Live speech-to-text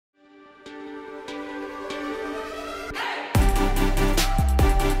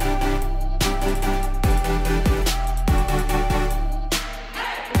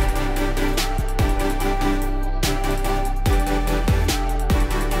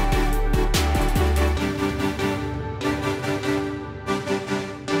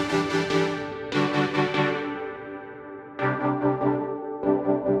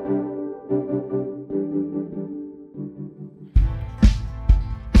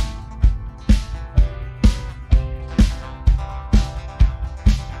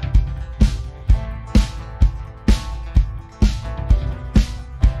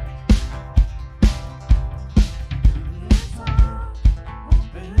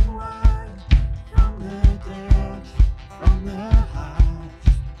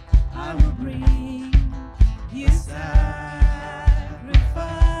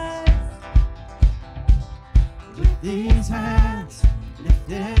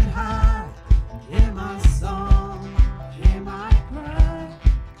high. Hear my song, hear my cry.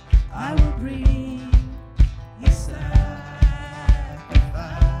 I will bring you sacrifice.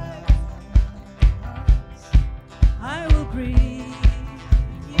 I will bring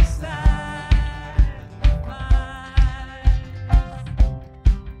you sacrifice.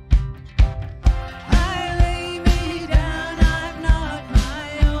 I lay me down, I'm not my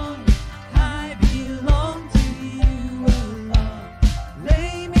own. I belong to you alone.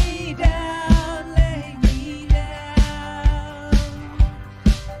 Lay me down, lay me down.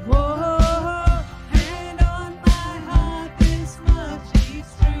 Whoa, hand on my heart, this much is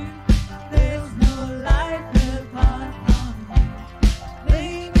true. There's no life apart from you.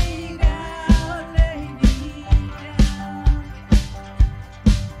 Lay me down, lay me down.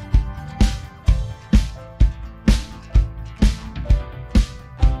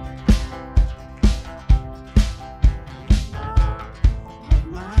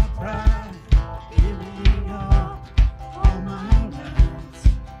 My pride, give me all my lives.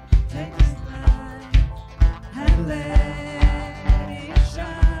 Take this life and let it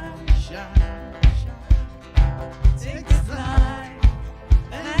shine, shine, shine. Take this life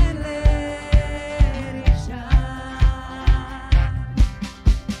and let it shine.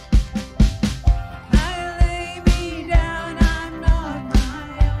 I lay me down, I'm not my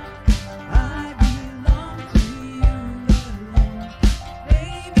own. I belong to you alone.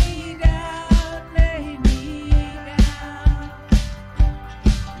 Lay me down, lay me down.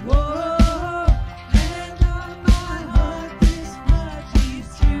 Whoa, hand on my heart, this much is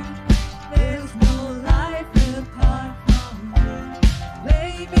true. There's no life apart from you.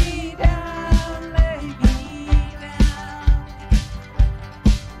 Lay me down, lay me down.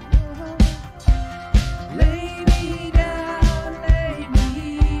 Lay me down, lay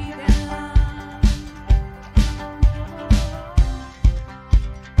me down.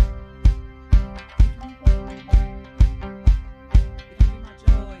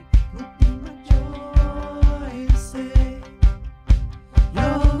 It will be my joy to say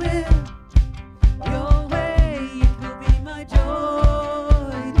your will, your way. It will be my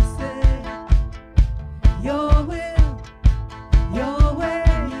joy to say your will, your way.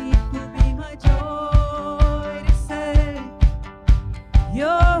 It will be my joy to say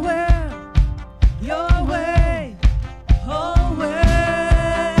your will, your way, always.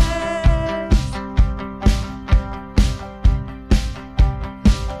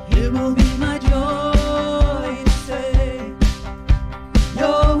 It will be my joy to say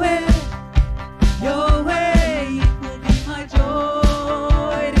your will, your way. It will be my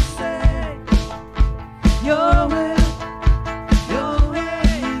joy to say your will, your way.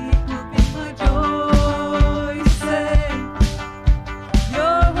 It will be my joy to say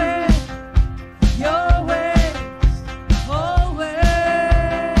your will, your ways, always.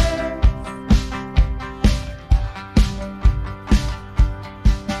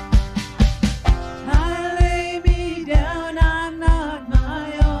 I lay me down, I'm not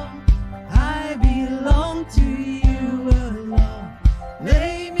my own. I belong to you alone.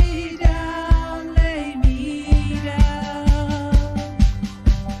 Lay me down, lay me down.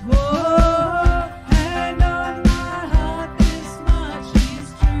 Whoa, hand on my heart, this much is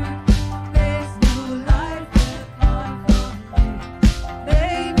true. There's no life apart from you.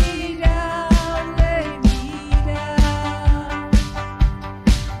 Lay me down, lay me down.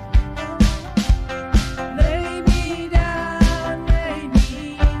 Lay me down, lay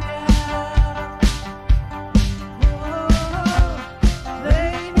me down. Whoa,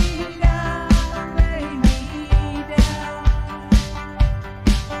 lay me down, lay me down.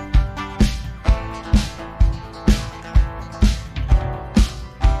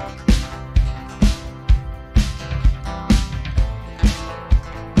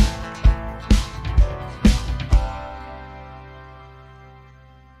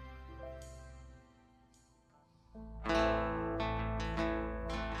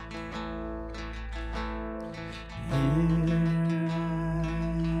 Here I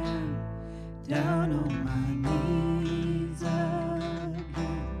am, down on my knees again,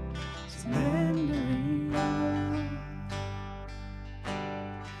 surrendering all,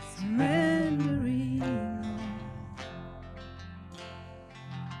 surrendering all.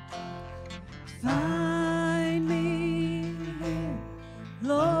 Find me here,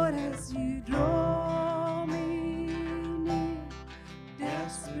 Lord, as you draw me near,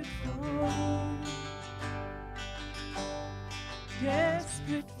 desperate for you,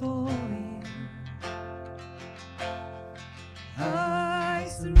 desperate for you. I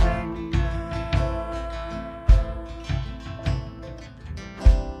surrender.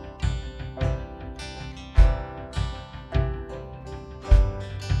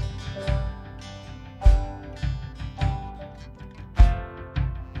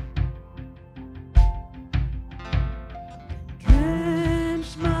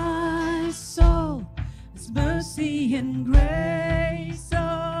 and grace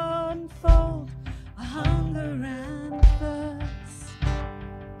unfold. I hunger and thirst.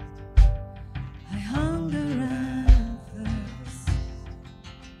 I hunger and thirst.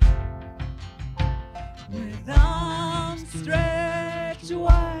 With arms stretched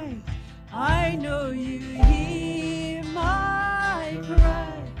wide, I know you hear my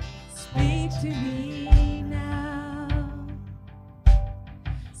cry. Speak to me now.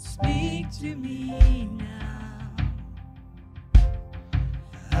 Speak to me now.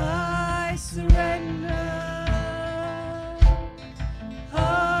 I surrender.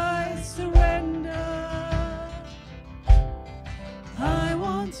 I surrender. I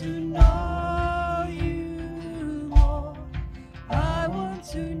want to know you more. I want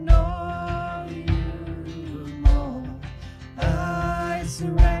to know you more. I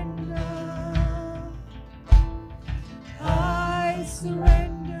surrender. I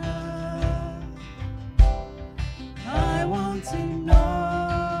surrender. I want to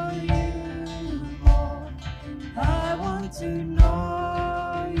know you more. I want to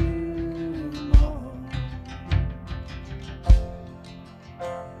know you more.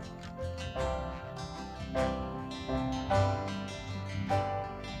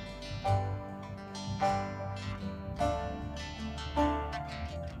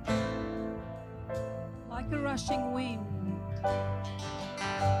 Like a rushing wind.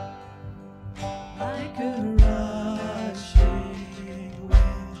 Like a rushing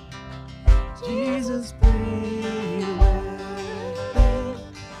wind. Jesus, breathe within.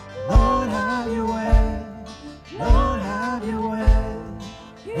 Lord, have your way. Lord, have your way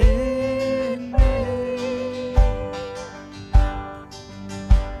in me.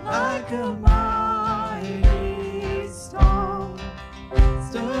 Like a mighty storm,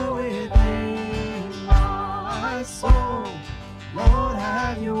 stir within my soul. Lord,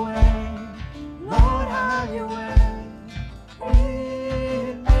 have your way. Lord, have your way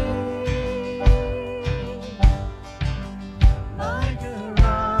in me. Like a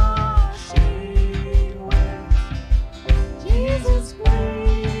rushing wind, Jesus,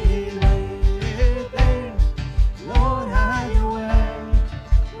 breathe within. Lord, have your way.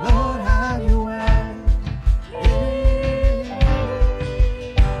 Lord, have your way in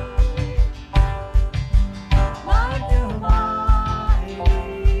me. Like a mighty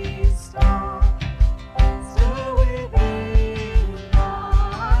storm, stir within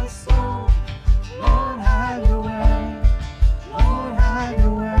my soul. Lord, have your way. Lord, have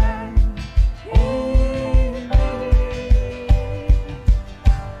your way in me.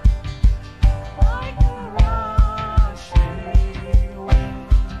 Like a rushing wind,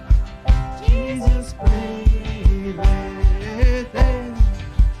 Jesus, breathe within.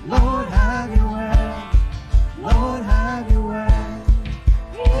 Lord, have your way. Lord, have your way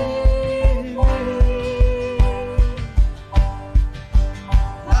in me.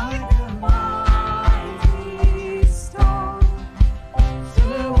 Like a mighty storm,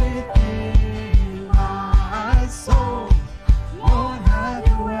 stir within my soul. Lord, have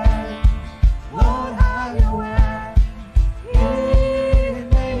your way. Lord, have your way in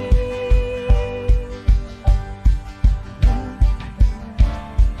me.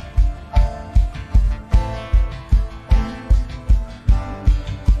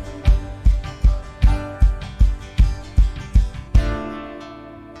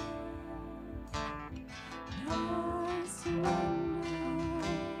 I surrender.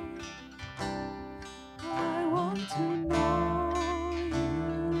 I want to know you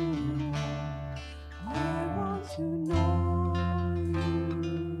more. I want to know you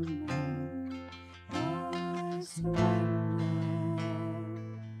more. I surrender.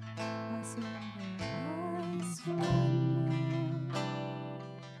 I surrender. I surrender.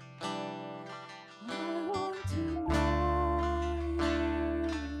 I want to know you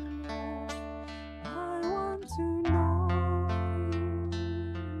more. I want to know you.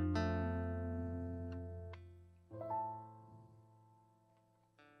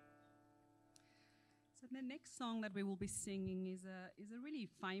 So the next song that we will be singing is a really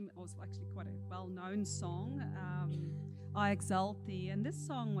famous, or actually quite a well-known song. I Exalt Thee, and this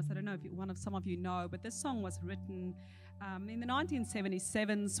song was, I don't know if some of you know, but this song was written in the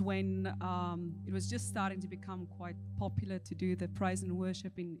 1977s when it was just starting to become quite popular to do the praise and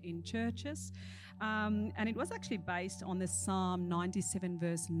worship in churches, and it was actually based on the Psalm 97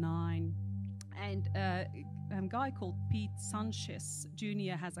 verse 9. And a guy called Pete Sanchez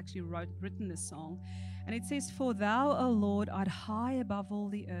Jr. has actually written this song. And it says, "For thou, O Lord, art high above all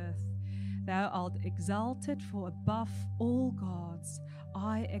the earth. Thou art exalted, for above all gods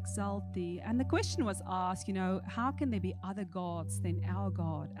I exalt thee." And the question was asked, how can there be other gods than our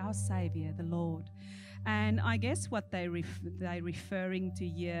God, our Savior, the Lord? And I guess what they're referring to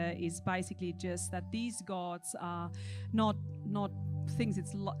here is basically just that these gods are not things,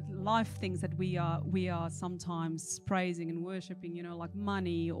 it's life things that we are sometimes praising and worshiping, like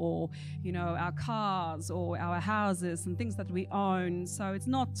money or, our cars or our houses and things that we own. So it's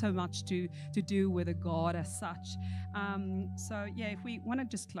not so much to do with a God as such. So if we want to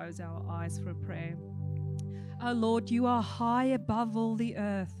just close our eyes for a prayer. Oh Lord, you are high above all the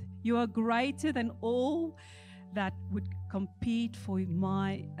earth. You are greater than all that would compete for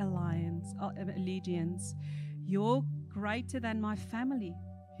my allegiance. You're greater than my family.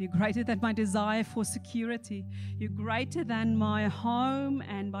 You're greater than my desire for security. You're greater than my home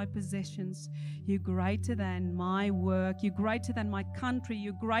and my possessions. You're greater than my work. You're greater than my country.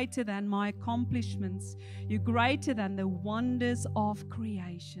 You're greater than my accomplishments. You're greater than the wonders of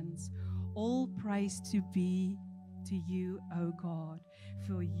creations. All praise to be to you, O God,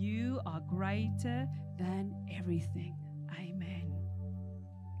 for you are greater than everything. Amen.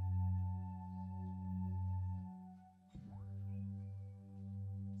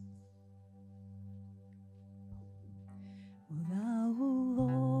 Thou, O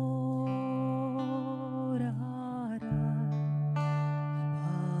Lord, art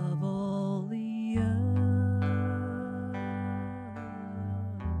above all the earth.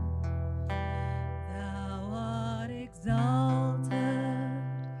 Thou art exalted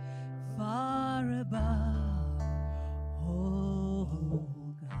far above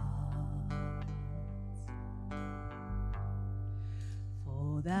all gods.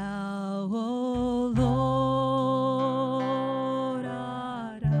 For thou, O Lord,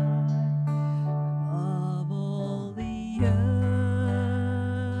 art above all the earth.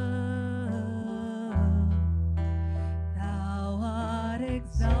 Thou art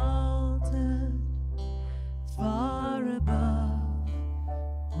exalted far above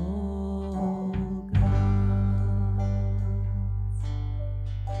all gods.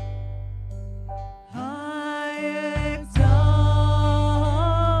 I exalt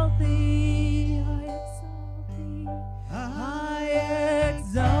thee, I exalt thee, I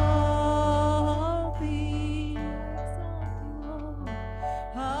exalt thee, Lord.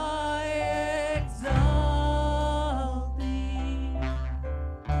 I exalt thee,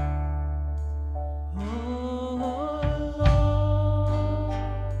 oh Lord.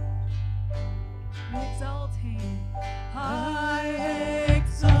 We exalt him. I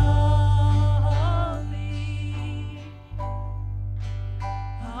exalt thee.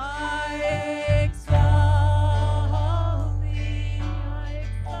 I exalt thee. I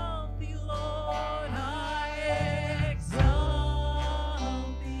exalt thee, Lord. I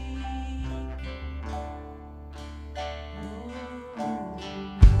exalt thee.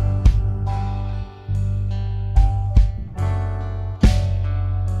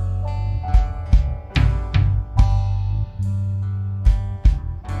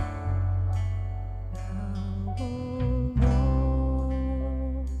 Thou, O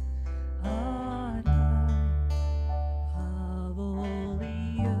Lord, art above all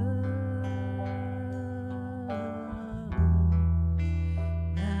the earth.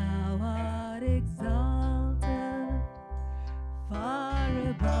 Thou art exalted far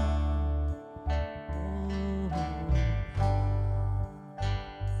above all gods.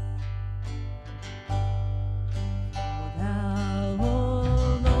 For thou, O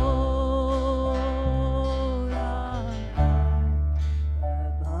Lord, art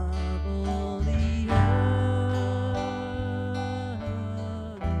above all the earth.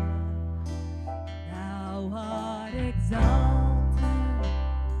 Thou art exalted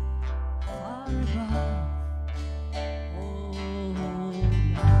far above all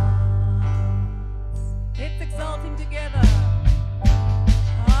gods. Let's exalt him together.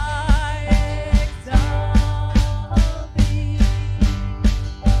 I exalt thee.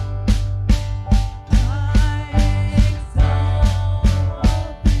 I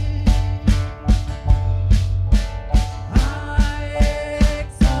exalt thee. I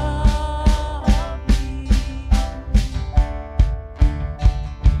exalt thee.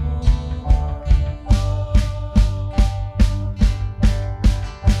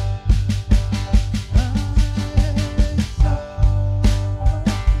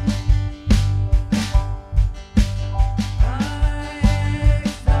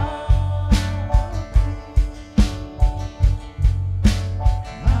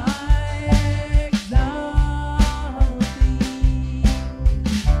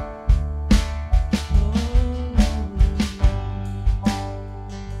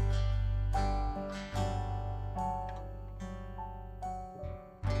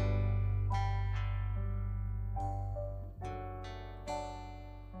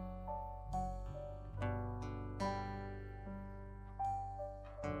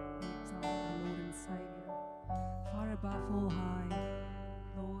 call high.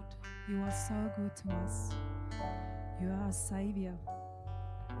 Lord, you are so good to us. You are our Savior.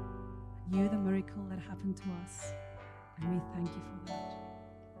 You're the miracle that happened to us. And we thank you for that.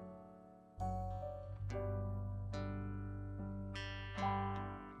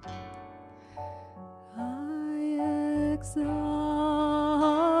 I exalt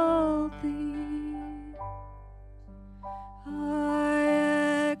thee.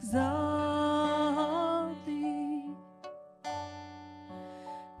 I exalt thee.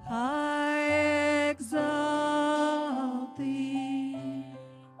 I exalt thee.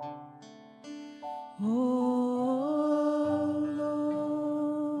 Oh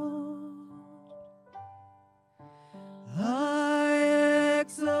Lord, I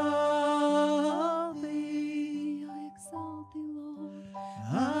exalt thee. I exalt thee, Lord.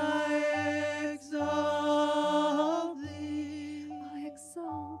 I exalt thee. I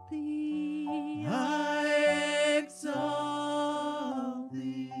exalt thee. I exalt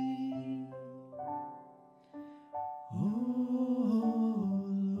thee. Oh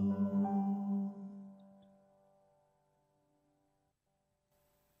Lord.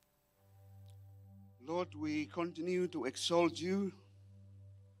 Lord, we continue to exalt you,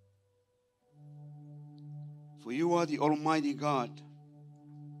 for you are the Almighty God,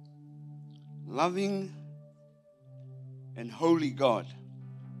 loving and holy God.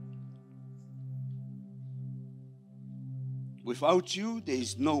 Without you, there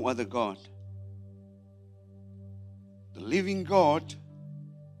is no other God. The living God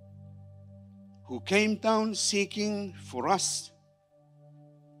who came down seeking for us.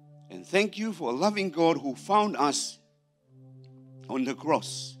 And thank you for a loving God who found us on the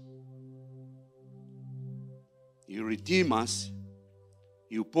cross. You redeemed us.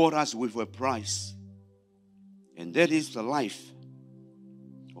 You bought us with a price. And that is the life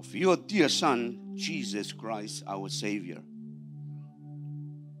of your dear Son, Jesus Christ, our Savior.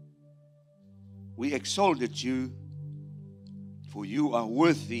 We exalted you, for you are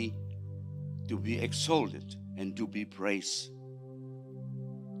worthy to be exalted and to be praised.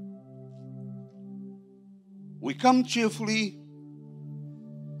 We come cheerfully,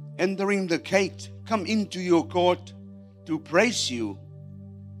 entering the gate, come into your court to praise you,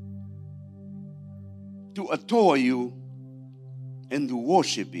 to adore you, and to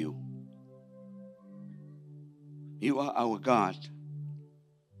worship you. You are our God.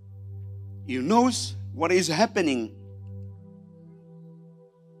 You know what is happening.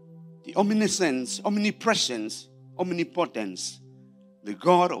 The omniscience, omnipresence, omnipotence, the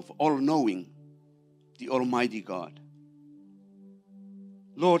God of all-knowing, the Almighty God.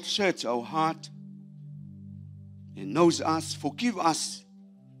 Lord, search our heart and knows us, forgive us.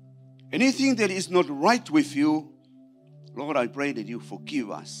 Anything that is not right with you, Lord, I pray that you forgive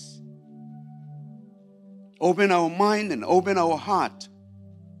us. Open our mind and open our heart.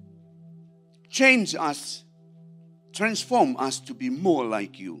 Change us, transform us to be more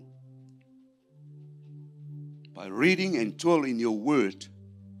like you. By reading and dwelling in your word,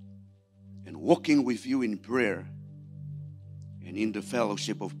 and walking with you in prayer and in the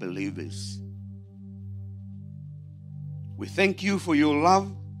fellowship of believers. We thank you for your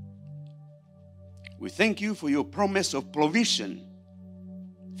love. We thank you for your promise of provision.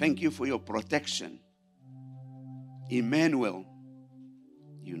 Thank you for your protection. Emmanuel,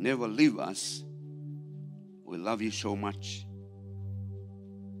 you never leave us. We love you so much.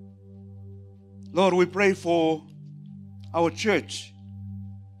 Lord, we pray for our church.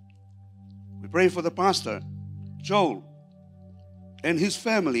 We pray for the pastor, Joel, and his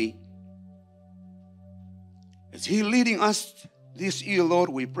family. As he leading us this year,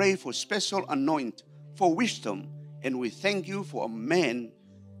 Lord, we pray for special anoint, for wisdom, and we thank you for a man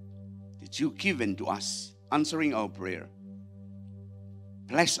that you've given to us, answering our prayer.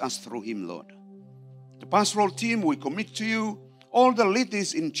 Bless us through him, Lord. The pastoral team, we commit to you all the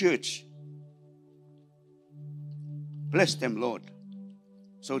leaders in church. Bless them, Lord,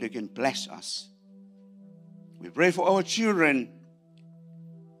 so they can bless us. We pray for our children.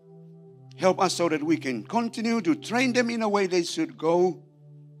 Help us so that we can continue to train them in a way they should go.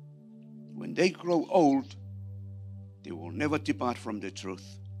 When they grow old, they will never depart from the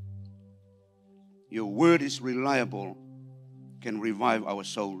truth. Your word is reliable, can revive our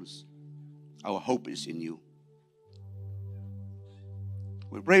souls. Our hope is in you.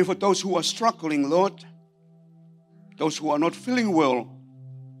 We pray for those who are struggling, Lord, those who are not feeling well.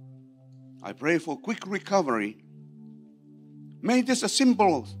 I pray for quick recovery. May just a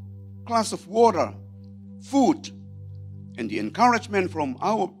simple glass of water, food, and the encouragement from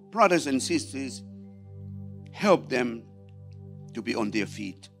our brothers and sisters help them to be on their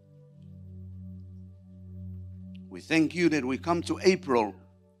feet. We thank you that we come to April.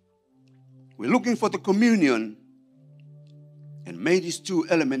 We're looking for the communion. And may these two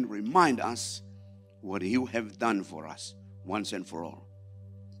elements remind us what you have done for us once and for all.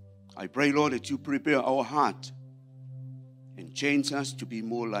 I pray, Lord, that you prepare our heart and change us to be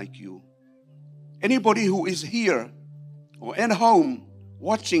more like you. Anybody who is here or at home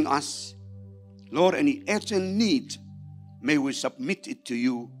watching us, Lord, any urgent need, may we submit it to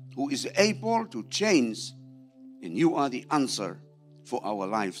you, who is able to change, and you are the answer for our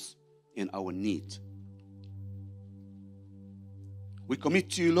lives and our need. We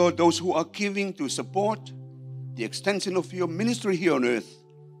commit to you, Lord, those who are giving to support the extension of your ministry here on earth.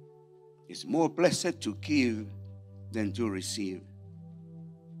 It's more blessed to give than to receive.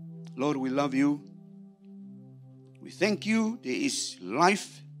 Lord, we love you. We thank you. There is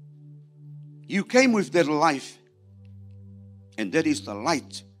life. You came with that life, and that is the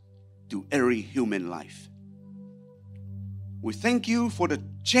light to every human life. We thank you for the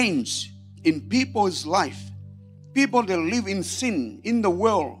change in people's life. People that live in sin in the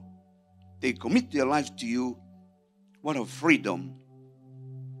world, they commit their life to you. What a freedom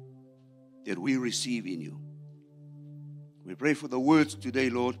that we receive in you. We pray for the words today,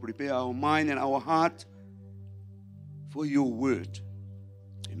 Lord. Prepare our mind and our heart for your word.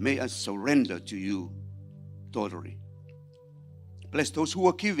 And may us surrender to you totally. Bless those who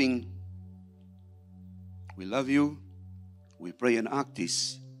are giving. We love you. We pray and ask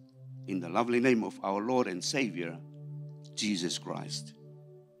this in the lovely name of our Lord and Savior, Jesus Christ.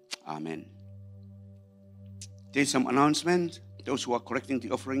 Amen. There's some announcement. Those who are collecting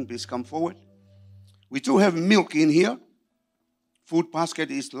the offering, please come forward. We do have milk in here. Food basket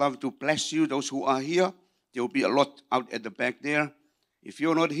is love to bless you. Those who are here, there will be a lot out at the back there. If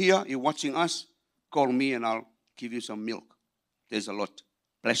you're not here, you're watching us, call me and I'll give you some milk. There's a lot.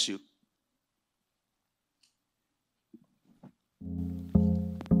 Bless you.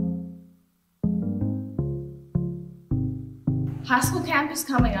 High school camp is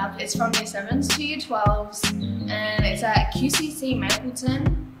coming up. It's from year 7s to year 12s, and it's at QCC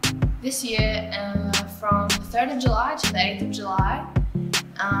Mapleton this year from the 3rd of July to the 8th of July,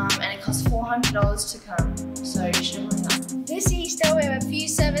 and it costs $400 to come, so you should hurry up. This Easter we have a few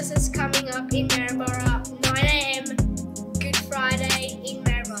services coming up in Maryborough, 9 a.m. Good Friday in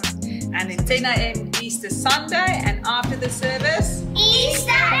Maryborough. And at 10 a.m. Easter Sunday, and after the service,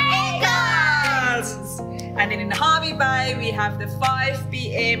 Easter Eagles! And then in Harvey Bay, we have the 5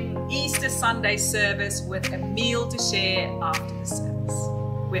 p.m. Easter Sunday service with a meal to share after the service.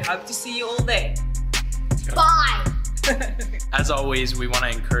 We hope to see you all there. Bye! As always, we want to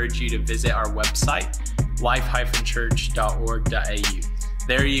encourage you to visit our website, life-church.org.au.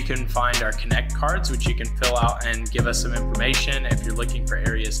 There you can find our Connect cards, which you can fill out and give us some information if you're looking for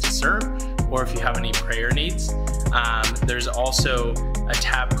areas to serve or if you have any prayer needs. There's also a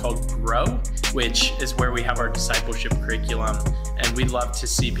tab called Grow, which is where we have our discipleship curriculum. And we love to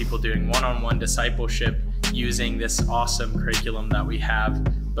see people doing one-on-one discipleship using this awesome curriculum that we have.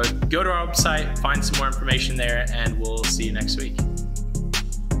 But go to our website, find some more information there, and we'll see you next week.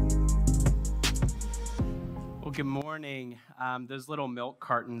 Well, good morning. Those little milk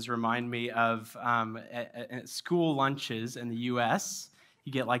cartons remind me of at school lunches in the U.S.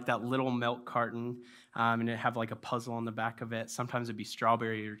 You get like that little milk carton, and it have like a puzzle on the back of it. Sometimes it'd be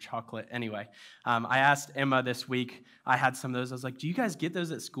strawberry or chocolate. Anyway, I asked Emma this week. I had some of those. I was like, "Do you guys get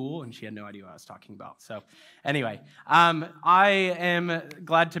those at school?" And she had no idea what I was talking about. So, anyway, I am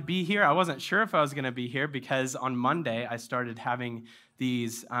glad to be here. I wasn't sure if I was going to be here because on Monday I started having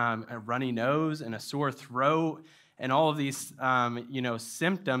these a runny nose and a sore throat and all of these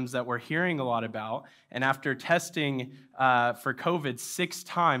symptoms that we're hearing a lot about. And after testing for COVID 6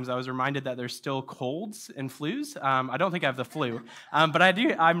 times, I was reminded that there's still colds and flus. I don't think I have the flu, but I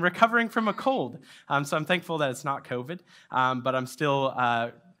do. I'm recovering from a cold, so I'm thankful that it's not COVID. But I'm still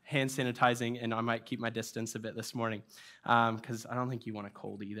hand sanitizing, and I might keep my distance a bit this morning because I don't think you want a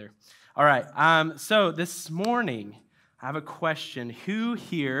cold either. All right. So this morning, I have a question. Who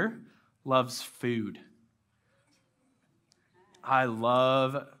here loves food? I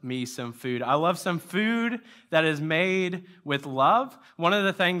love me some food. I love some food that is made with love. One of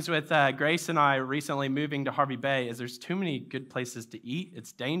the things with Grace and I recently moving to Harvey Bay is there's too many good places to eat.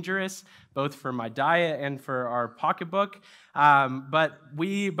 It's dangerous, both for my diet and for our pocketbook. But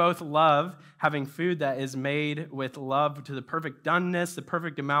we both love having food that is made with love to the perfect doneness, the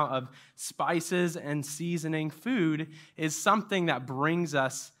perfect amount of spices and seasoning. Food is something that brings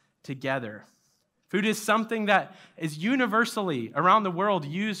us together. Food is something that is universally around the world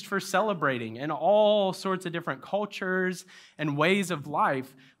used for celebrating in all sorts of different cultures and ways of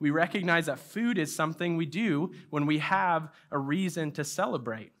life. We recognize that food is something we do when we have a reason to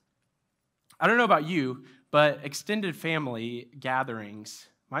celebrate. I don't know about you, but extended family gatherings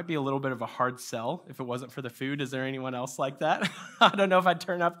might be a little bit of a hard sell if it wasn't for the food. Is there anyone else like that? I don't know if I'd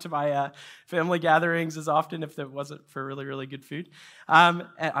turn up to my family gatherings as often if it wasn't for really, really good food. And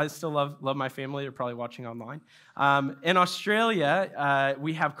I still love my family. They're probably watching online. In Australia,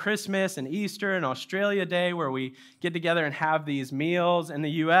 we have Christmas and Easter and Australia Day where we get together and have these meals. In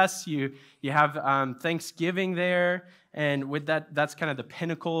the U.S., you have Thanksgiving there. And with that, that's kind of the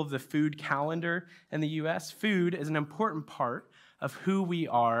pinnacle of the food calendar in the U.S. Food is an important part of who we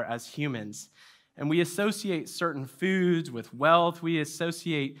are as humans. And we associate certain foods with wealth. We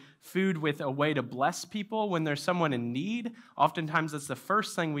associate food with a way to bless people when there's someone in need. Oftentimes, that's the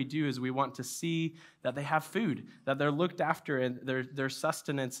first thing we do is we want to see that they have food, that they're looked after, and their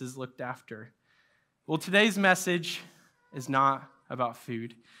sustenance is looked after. Well, today's message is not about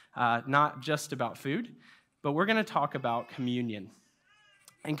food, not just about food, but we're going to talk about communion.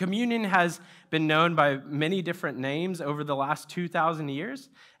 And communion has been known by many different names over the last 2,000 years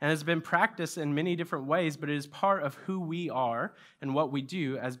and has been practiced in many different ways, but it is part of who we are and what we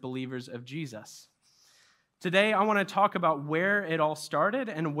do as believers of Jesus. Today, I want to talk about where it all started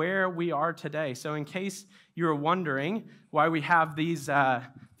and where we are today. So in case you were wondering why we have these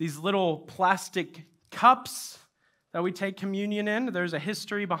little plastic cups that we take communion in, there's a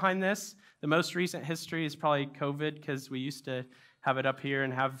history behind this. The most recent history is probably COVID, because we used to have it up here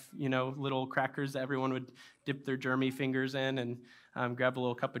and have, little crackers that everyone would dip their germy fingers in and grab a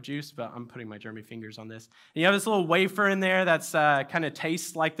little cup of juice, but I'm putting my germy fingers on this. And you have this little wafer in there that's kind of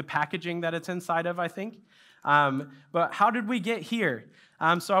tastes like the packaging that it's inside of, I think. But how did we get here?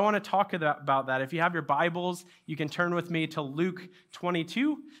 So I want to talk about that. If you have your Bibles, you can turn with me to Luke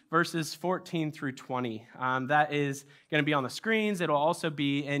 22, verses 14 through 20. That is going to be on the screens. It'll also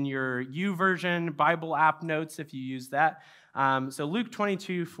be in your YouVersion Bible app notes if you use that. So Luke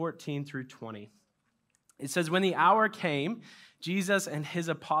 22, 14 through 20. It says, "When the hour came, Jesus and his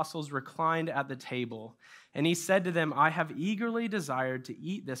apostles reclined at the table, and he said to them, 'I have eagerly desired to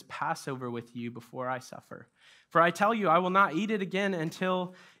eat this Passover with you before I suffer. For I tell you, I will not eat it again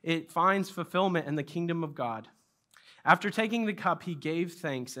until it finds fulfillment in the kingdom of God.' After taking the cup, he gave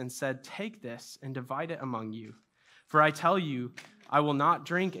thanks and said, 'Take this and divide it among you. For I tell you, I will not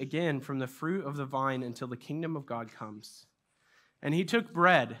drink again from the fruit of the vine until the kingdom of God comes.' And he took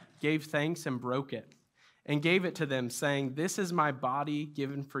bread, gave thanks, and broke it, and gave it to them, saying, 'This is my body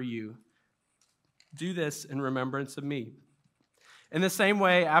given for you. Do this in remembrance of me.' In the same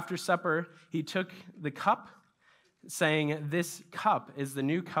way, after supper, he took the cup, saying, 'This cup is the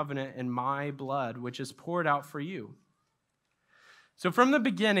new covenant in my blood, which is poured out for you.'" So from the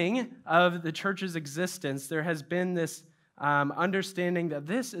beginning of the church's existence, there has been this understanding that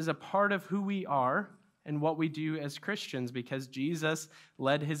this is a part of who we are and what we do as Christians, because Jesus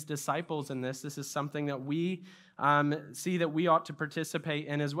led his disciples in this. This is something that we see that we ought to participate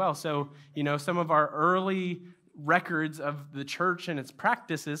in as well. So, some of our early records of the church and its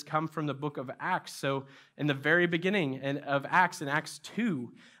practices come from the book of Acts. So in the very beginning of Acts, in Acts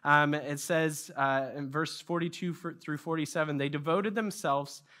 2, it says in verse 42 through 47, "They devoted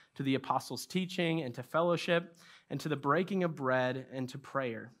themselves to the apostles' teaching and to fellowship and to the breaking of bread and to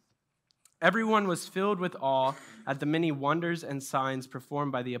prayer. Everyone was filled with awe at the many wonders and signs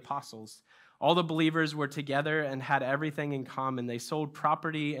performed by the apostles. All the believers were together and had everything in common. They sold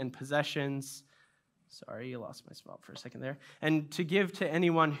property and possessions." Sorry, I lost my spot for a second there. "And to give to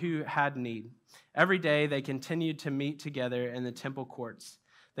anyone who had need. Every day they continued to meet together in the temple courts.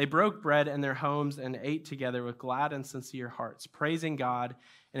 They broke bread in their homes and ate together with glad and sincere hearts, praising God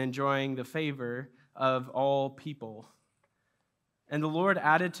and enjoying the favor of all people. And the Lord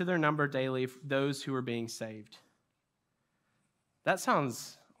added to their number daily those who were being saved." That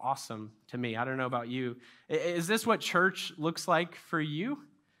sounds awesome to me. I don't know about you. Is this what church looks like for you?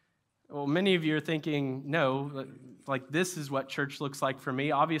 Well, many of you are thinking, no, like this is what church looks like for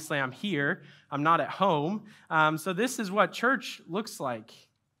me. Obviously, I'm here. I'm not at home. So this is what church looks like.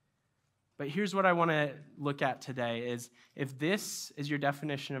 But here's what I want to look at today is if this is your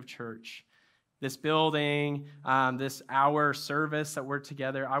definition of church, this building, this hour service that we're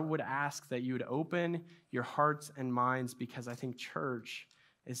together, I would ask that you would open your hearts and minds, because I think church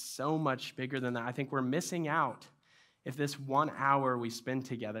is so much bigger than that. I think we're missing out if this 1 hour we spend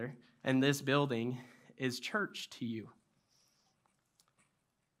together in this building is church to you.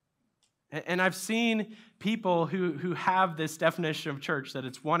 And I've seen people who have this definition of church, that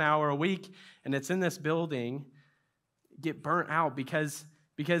it's 1 hour a week and it's in this building, get burnt out because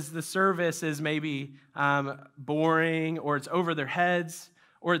the service is maybe boring, or it's over their heads,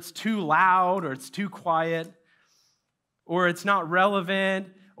 or it's too loud, or it's too quiet, or it's not relevant,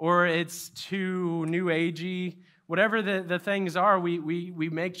 or it's too new agey. Whatever the things are, we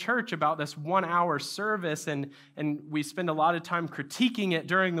make church about this 1 hour service, and we spend a lot of time critiquing it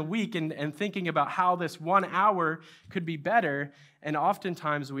during the week and thinking about how this 1 hour could be better. And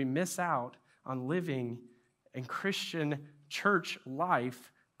oftentimes we miss out on living in Christian church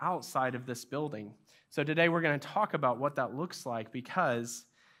life outside of this building. So today we're going to talk about what that looks like, because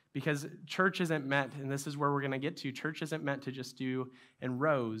church isn't meant, and this is where we're going to get to, church isn't meant to just do in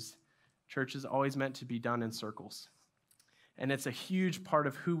rows. Church is always meant to be done in circles. And it's a huge part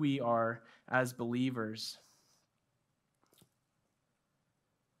of who we are as believers.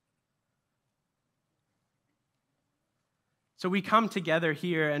 So we come together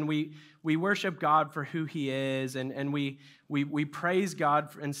here and we worship God for who he is, and we praise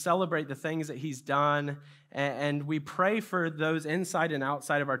God and celebrate the things that he's done, and we pray for those inside and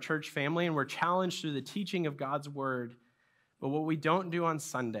outside of our church family, and we're challenged through the teaching of God's word. But what we don't do on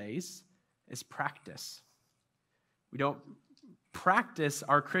Sundays is practice. We don't practice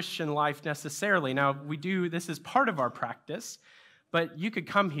our Christian life necessarily. Now, we do, this is part of our practice, but you could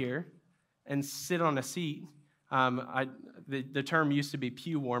come here and sit on a seat. The term used to be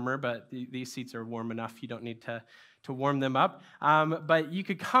pew warmer, but these seats are warm enough. You don't need to warm them up. But you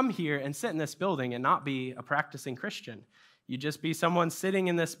could come here and sit in this building and not be a practicing Christian. You just be someone sitting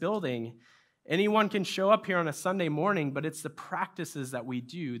in this building. Anyone can show up here on a Sunday morning, but it's the practices that we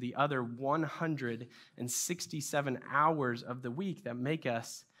do, the other 167 hours of the week, that make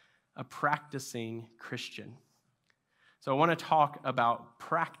us a practicing Christian. So I want to talk about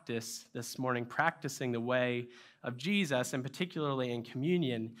practice this morning, practicing the way of Jesus, and particularly in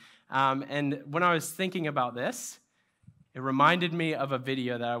communion. And when I was thinking about this, it reminded me of a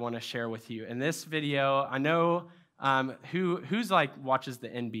video that I want to share with you. In this video, I know who's like watches the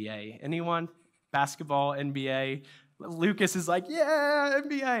NBA? Anyone? Basketball, NBA? Lucas is like, yeah,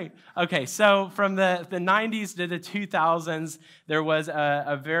 NBA. Okay, so from the 90s to the 2000s, there was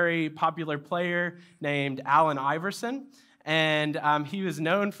a very popular player named Allen Iverson, and he was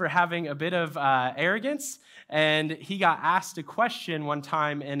known for having a bit of arrogance, and he got asked a question one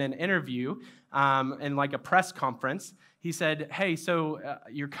time in an interview, in like a press conference. He said, hey, so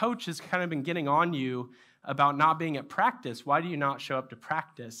your coach has kind of been getting on you about not being at practice. Why do you not show up to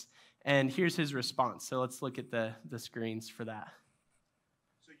practice? And here's his response. So let's look at the screens for that.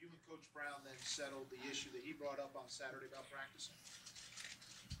 So you and Coach Brown then settled the issue that he brought up on Saturday about practicing?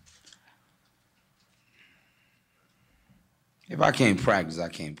 If I can't practice, I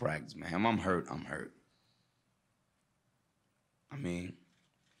can't practice, man. If I'm hurt, I'm hurt. I mean,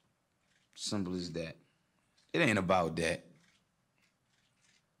 simple as that. It ain't about that.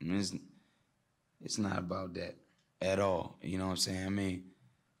 I mean, it's not about that at all. You know what I'm saying? I mean,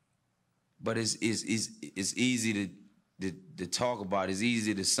 but it's easy to talk about. It's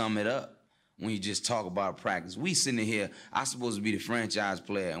easy to sum it up when you just talk about practice. We sitting here, I'm supposed to be the franchise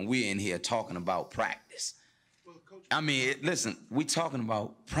player, and we're in here talking about practice. Well, Coach, I mean, listen, we talking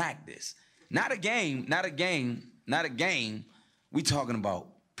about practice. Not a game. We talking about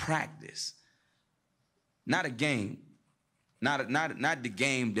practice. Not a game. Not the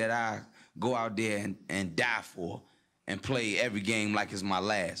game that I go out there and die for and play every game like it's my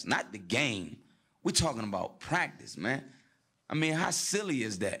last. Not the game. We're talking about practice, man. I mean, how silly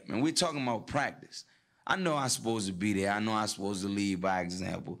is that, man? We're talking about practice. I know I'm supposed to be there. I know I'm supposed to lead by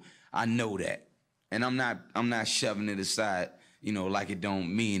example. I know that. And I'm not shoving it aside, you know, like it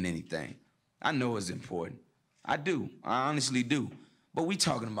don't mean anything. I know it's important. I do. I honestly do. But we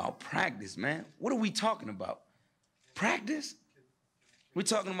talking about practice, man. What are we talking about? Practice? We're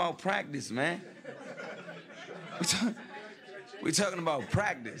talking about practice, man. We're talking about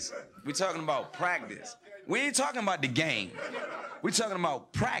practice. We're talking about practice. We ain't talking about the game. We're talking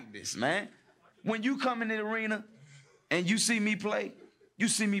about practice, man. When you come in the arena and you see me play,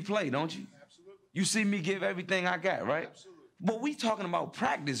 don't you? absolutely. You see me give everything I got, right? Absolutely. But we talking about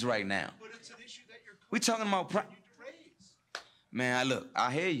practice right now. But it's an issue that your coach We talking about practice. you raise. Man, look,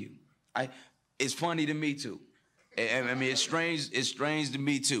 I hear you. It's funny to me too. I mean, it's strange to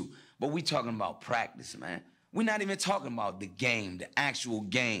me too. But we talking about practice, man. We're not even talking about the game, the actual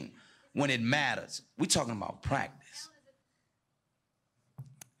game, when it matters. We talking about practice.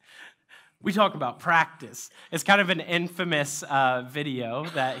 We talk about practice. It's kind of an infamous video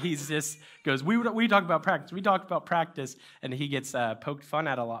that he's just goes, we talk about practice. We talk about practice, and he gets poked fun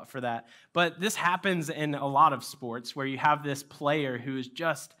at a lot for that. But this happens in a lot of sports where you have this player who is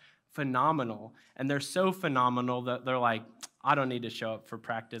just phenomenal, and they're so phenomenal that they're like, I don't need to show up for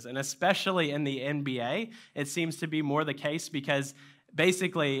practice. And especially in the NBA, it seems to be more the case because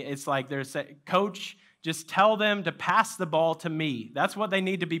basically it's like there's a coach, just tell them to pass the ball to me. That's what they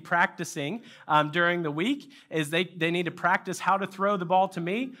need to be practicing during the week, is they need to practice how to throw the ball to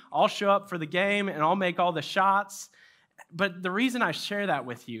me. I'll show up for the game, and I'll make all the shots. But the reason I share that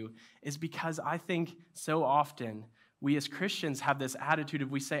with you is because I think so often we as Christians have this attitude of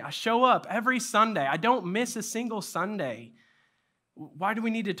we say, I show up every Sunday. I don't miss a single Sunday. Why do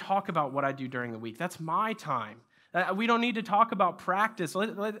we need to talk about what I do during the week? That's my time. We don't need to talk about practice.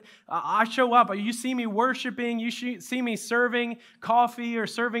 I show up. You see me worshiping. You see me serving coffee or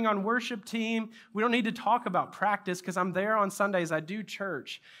serving on worship team. We don't need to talk about practice because I'm there on Sundays. I do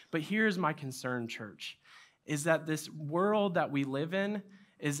church. But here's my concern, church, is that this world that we live in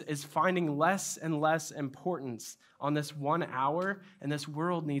is finding less and less importance on this 1 hour, and this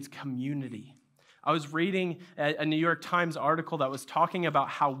world needs community. I was reading a New York Times article that was talking about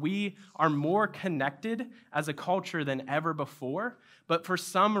how we are more connected as a culture than ever before, but for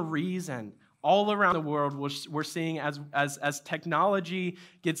some reason, all around the world, we're seeing as technology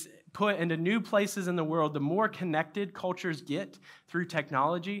gets put into new places in the world, the more connected cultures get through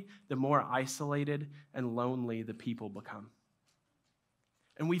technology, the more isolated and lonely the people become.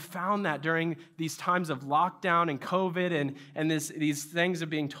 And we found that during these times of lockdown and COVID and these things of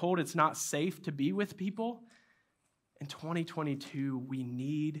being told it's not safe to be with people. In 2022, we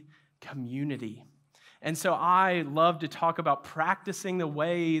need community. And so I love to talk about practicing the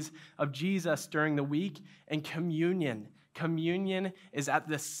ways of Jesus during the week and communion. Communion is at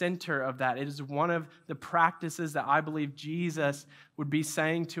the center of that. It is one of the practices that I believe Jesus would be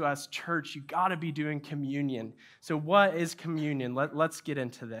saying to us, church, you got to be doing communion. So what is communion? Let's get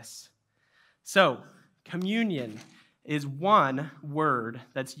into this. So communion is one word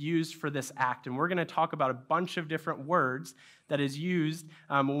that's used for this act. And we're going to talk about a bunch of different words that is used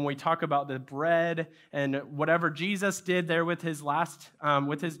when we talk about the bread and whatever Jesus did there with his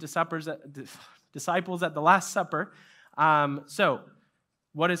disciples at the Last Supper. So,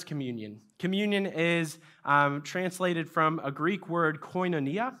 what is communion? Communion is translated from a Greek word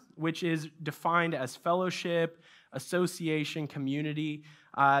koinonia, which is defined as fellowship, association, community.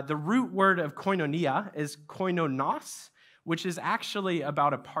 The root word of koinonia is koinonos, which is actually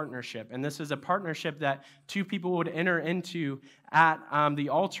about a partnership. And this is a partnership that two people would enter into at the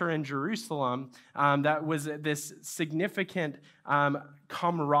altar in Jerusalem that was this significant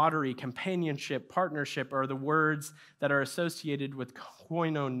camaraderie, companionship, partnership are the words that are associated with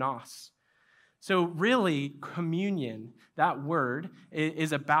koinonos. So really, communion, that word,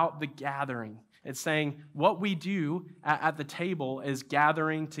 is about the gathering. It's saying what we do at the table is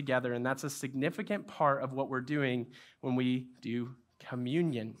gathering together, and that's a significant part of what we're doing when we do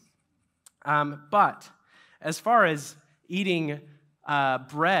communion. But as far as eating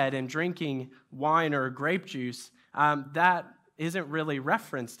bread and drinking wine or grape juice, that isn't really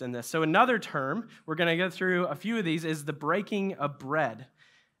referenced in this. So another term, we're going to go through a few of these, is the breaking of bread.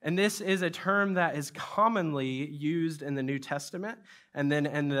 And this is a term that is commonly used in the New Testament and then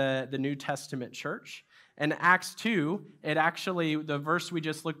in the New Testament church. In Acts 2, the verse we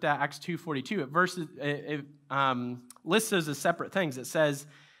just looked at, Acts 2:42, it lists those as separate things. It says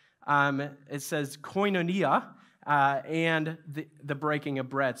koinonia and the breaking of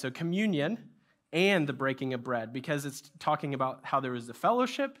bread. So communion and the breaking of bread, because it's talking about how there was the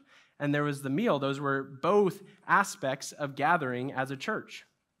fellowship and there was the meal. Those were both aspects of gathering as a church.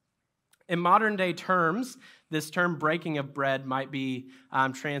 In modern day terms, this term breaking of bread might be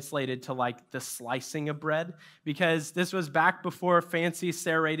translated to like the slicing of bread, because this was back before fancy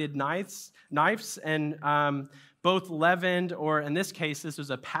serrated knives and both leavened, or in this case, this was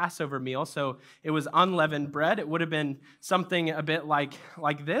a Passover meal, so it was unleavened bread. It would have been something a bit like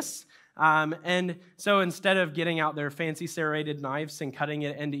this. And so instead of getting out their fancy serrated knives and cutting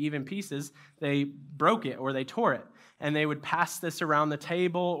it into even pieces, they broke it or they tore it. And they would pass this around the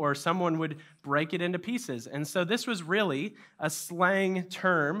table, or someone would break it into pieces. And so this was really a slang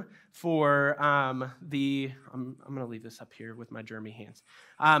term for I'm going to leave this up here with my germy hands.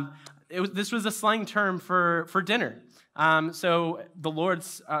 This was a slang term for dinner. So the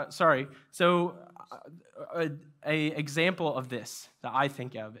Lord's, a example of this that I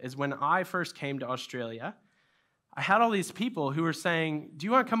think of is when I first came to Australia, I had all these people who were saying, do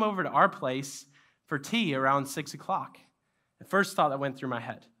you want to come over to our place for tea around 6 o'clock? The first thought that went through my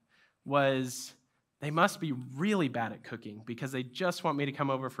head, was they must be really bad at cooking because they just want me to come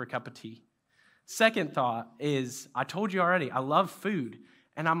over for a cup of tea. Second thought is, I told you already, I love food.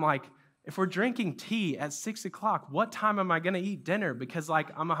 And I'm like, if we're drinking tea at 6 o'clock, what time am I going to eat dinner? Because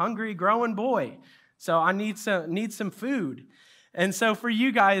I'm a hungry, growing boy. So I need some food. And so for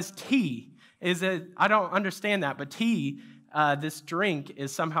you guys, tea I don't understand that, but tea, this drink,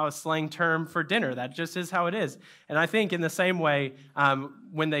 is somehow a slang term for dinner. That just is how it is. And I think in the same way,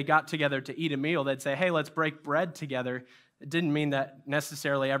 when they got together to eat a meal, they'd say, hey, let's break bread together. It didn't mean that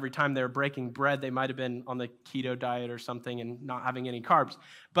necessarily every time they were breaking bread, they might have been on the keto diet or something and not having any carbs.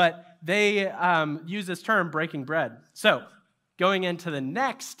 But they use this term, breaking bread. So going into the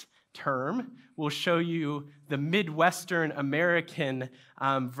next term, we'll show you the Midwestern American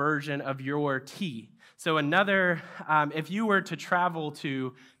version of your tea. So if you were to travel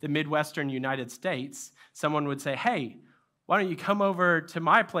to the Midwestern United States, someone would say, hey, why don't you come over to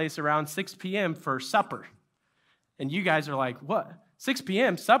my place around 6 p.m. for supper? And you guys are like, what? 6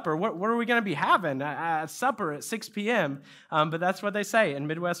 p.m. supper? What are we going to be having at supper at 6 p.m.? But that's what they say in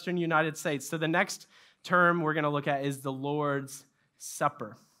Midwestern United States. So the next term we're going to look at is the Lord's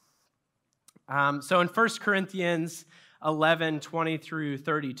Supper. So in 1 Corinthians 11, 20 through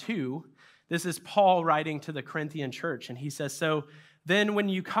 32, this is Paul writing to the Corinthian church. And he says, so then when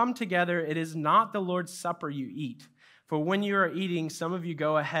you come together, it is not the Lord's Supper you eat. For when you are eating, some of you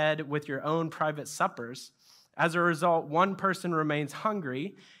go ahead with your own private suppers. As a result, one person remains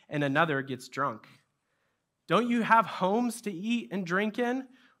hungry and another gets drunk. Don't you have homes to eat and drink in?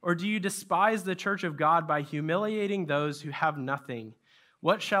 Or do you despise the church of God by humiliating those who have nothing?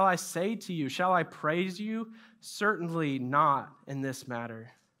 What shall I say to you? Shall I praise you? Certainly not in this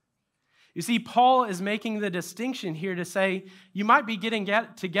matter. You see, Paul is making the distinction here to say you might be getting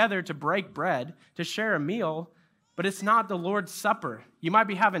together to break bread, to share a meal, but it's not the Lord's Supper. You might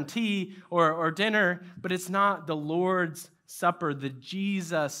be having tea or dinner, but it's not the Lord's Supper, the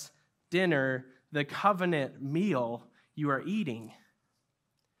Jesus dinner, the covenant meal you are eating.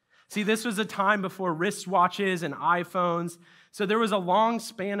 See, this was a time before wristwatches and iPhones, so there was a long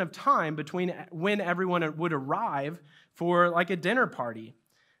span of time between when everyone would arrive for like a dinner party.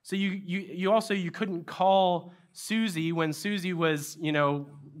 So you couldn't call Susie when Susie was,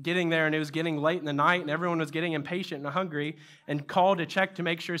 getting there and it was getting late in the night and everyone was getting impatient and hungry, and call to check to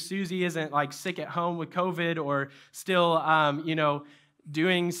make sure Susie isn't like sick at home with COVID or still,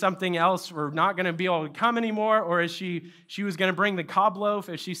 doing something else or not going to be able to come anymore, or is she was going to bring the cob loaf,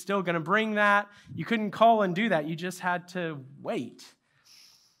 is she still going to bring that? You couldn't call and do that. You just had to wait.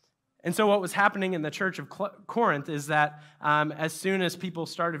 And so what was happening in the church of Corinth is that as soon as people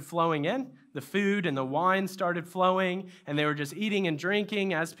started flowing in, the food and the wine started flowing, and they were just eating and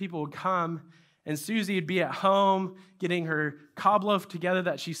drinking as people would come. And Susie would be at home getting her cob loaf together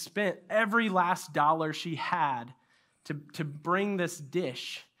that she spent every last dollar she had to bring this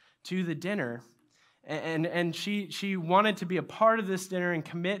dish to the dinner. And she wanted to be a part of this dinner and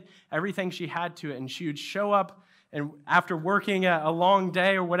commit everything she had to it. And she would show up, and after working a long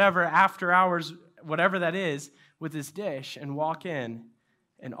day or whatever, after hours, whatever that is, with this dish and walk in,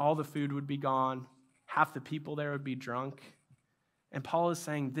 and all the food would be gone. Half the people there would be drunk. And Paul is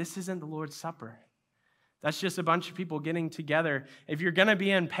saying, this isn't the Lord's Supper. That's just a bunch of people getting together. If you're going to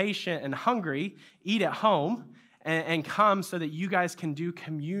be impatient and hungry, eat at home and come so that you guys can do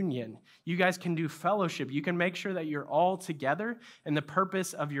communion. You guys can do fellowship. You can make sure that you're all together, and the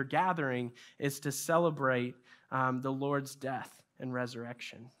purpose of your gathering is to celebrate the Lord's death and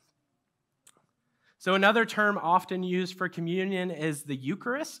resurrection. So another term often used for communion is the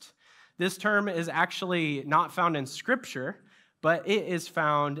Eucharist. This term is actually not found in Scripture, but it is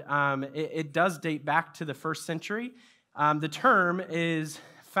found, it does date back to the first century. The term is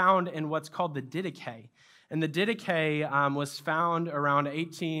found in what's called the Didache. And the Didache was found around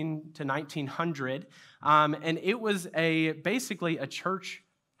 18 to 1900, and it was basically a church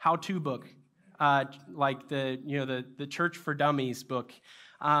how-to book, like the Church for Dummies book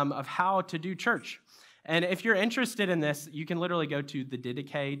of how to do church. And if you're interested in this, you can literally go to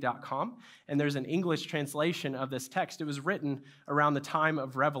thedidache.com, and there's an English translation of this text. It was written around the time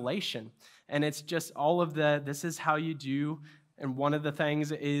of Revelation, and it's just all of this is how you do, and one of the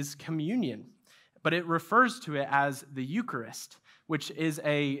things is communion. But it refers to it as the Eucharist, which is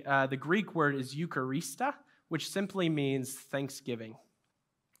the Greek word is Eucharista, which simply means thanksgiving.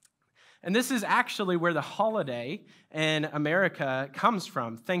 And this is actually where the holiday in America comes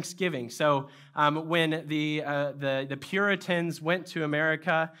from, Thanksgiving. So when the Puritans went to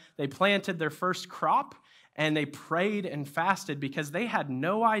America, they planted their first crop, and they prayed and fasted because they had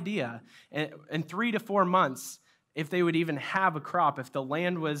no idea in 3 to 4 months if they would even have a crop, if the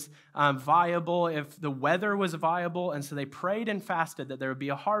land was viable, if the weather was viable. And so they prayed and fasted that there would be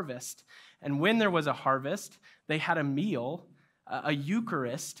a harvest. And when there was a harvest, they had a meal, a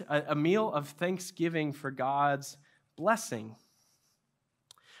Eucharist, a meal of thanksgiving for God's blessing.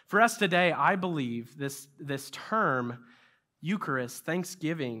 For us today, I believe this term, Eucharist,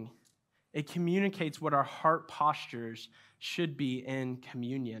 thanksgiving, it communicates what our heart postures should be in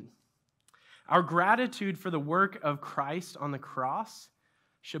communion. Our gratitude for the work of Christ on the cross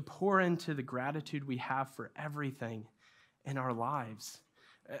should pour into the gratitude we have for everything in our lives.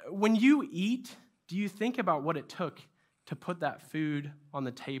 When you eat, do you think about what it took to put that food on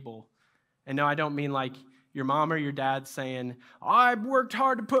the table? And no, I don't mean like your mom or your dad saying, I worked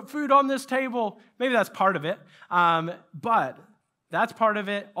hard to put food on this table. Maybe that's part of it. But that's part of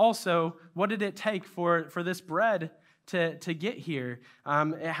it. Also, what did it take for this bread to get here?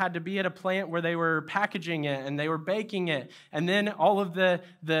 It had to be at a plant where they were packaging it and they were baking it. And then all of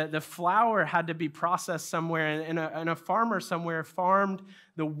the flour had to be processed somewhere, and a farmer somewhere farmed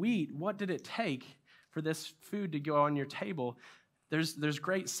the wheat. What did it take for this food to go on your table? There's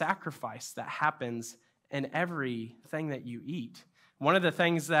great sacrifice that happens in everything that you eat. One of the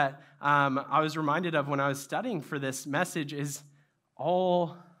things that I was reminded of when I was studying for this message is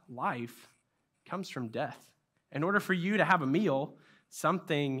all life comes from death. In order for you to have a meal,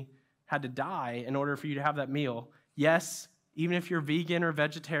 something had to die in order for you to have that meal. Yes, even if you're vegan or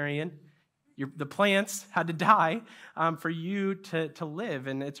vegetarian, the plants had to die for you to live.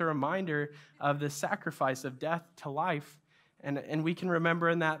 And it's a reminder of the sacrifice of death to life. And we can remember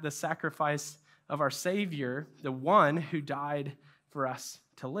in that the sacrifice of our Savior, the one who died for us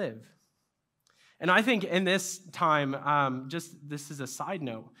to live. And I think in this time, this is a side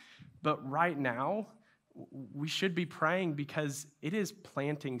note, but right now, we should be praying because it is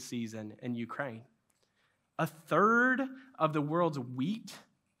planting season in Ukraine. A third of the world's wheat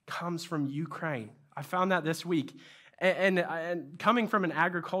comes from Ukraine. I found that this week. And coming from an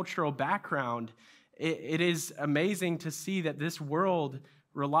agricultural background, it is amazing to see that this world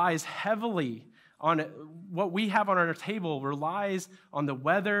relies heavily on what we have on our table, relies on the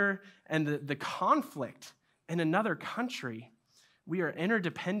weather and the conflict in another country. We are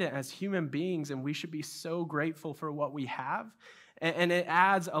interdependent as human beings, and we should be so grateful for what we have. And it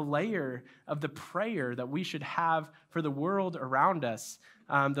adds a layer of the prayer that we should have for the world around us.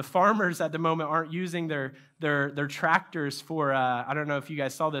 The farmers at the moment aren't using their tractors for, I don't know if you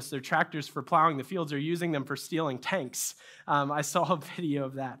guys saw this, their tractors for plowing the fields. They're using them for stealing tanks. I saw a video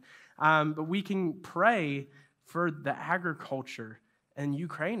of that. But we can pray for the agriculture in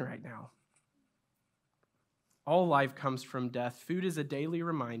Ukraine right now. All life comes from death. Food is a daily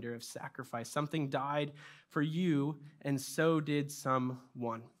reminder of sacrifice. Something died for you, and so did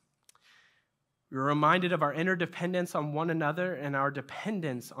someone. We're reminded of our interdependence on one another and our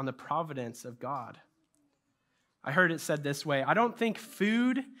dependence on the providence of God. I heard it said this way: I don't think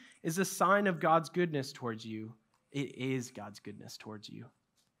food is a sign of God's goodness towards you. It is God's goodness towards you,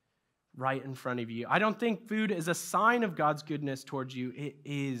 right in front of you. I don't think food is a sign of God's goodness towards you. It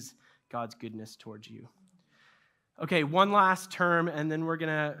is God's goodness towards you. Okay, one last term, and then we're going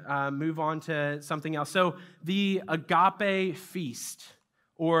to move on to something else. So the agape feast,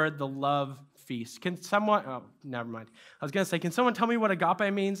 or the love feast. Can someone, oh, never mind. I was going to say, can someone tell me what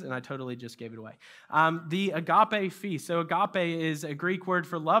agape means? And I totally just gave it away. The agape feast. So agape is a Greek word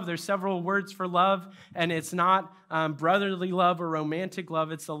for love. There's several words for love, and it's not brotherly love or romantic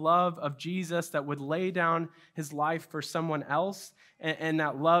love. It's the love of Jesus that would lay down his life for someone else, and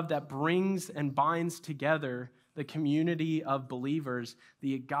that love that brings and binds together the community of believers,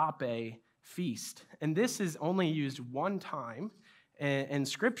 the agape feast. And this is only used one time in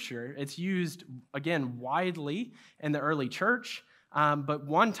Scripture. It's used, again, widely in the early church, but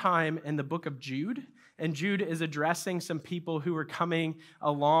one time in the book of Jude. And Jude is addressing some people who are coming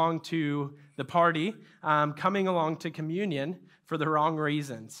along to the party, coming along to communion for the wrong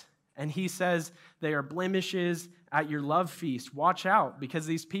reasons. And he says they are blemishes at your love feast. Watch out, because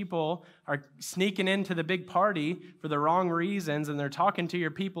these people are sneaking into the big party for the wrong reasons, and they're talking to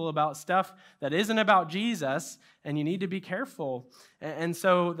your people about stuff that isn't about Jesus, and you need to be careful. And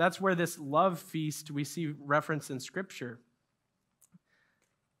so that's where this love feast we see referenced in Scripture.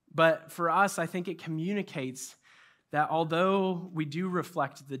 But for us, I think it communicates that although we do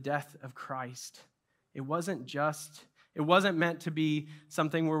reflect the death of Christ, it wasn't meant to be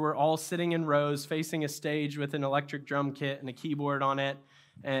something where we're all sitting in rows facing a stage with an electric drum kit and a keyboard on it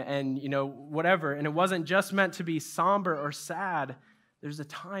and whatever. And it wasn't just meant to be somber or sad. There's a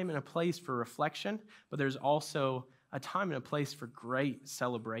time and a place for reflection, but there's also a time and a place for great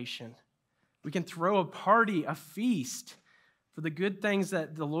celebration. We can throw a party, a feast for the good things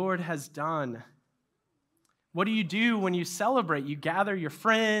that the Lord has done. What do you do when you celebrate? You gather your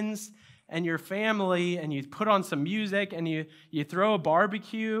friends and your family, and you put on some music, and you throw a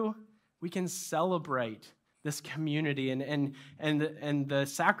barbecue. We can celebrate this community and the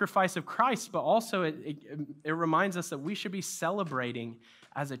sacrifice of Christ, but also it reminds us that we should be celebrating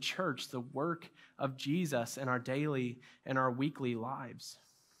as a church the work of Jesus in our daily and our weekly lives.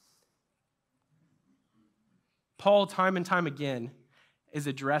 Paul, time and time again, is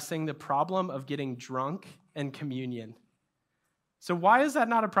addressing the problem of getting drunk in communion. So why is that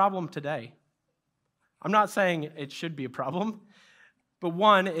not a problem today? I'm not saying it should be a problem, but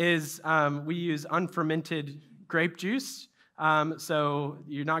one is we use unfermented grape juice, so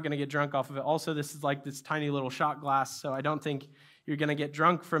you're not going to get drunk off of it. Also, this is like this tiny little shot glass, so I don't think you're going to get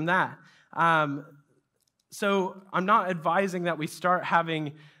drunk from that. So I'm not advising that we start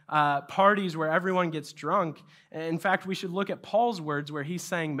having parties where everyone gets drunk. In fact, we should look at Paul's words where he's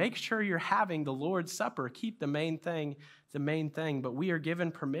saying, make sure you're having the Lord's Supper. Keep the main thing the main thing. But we are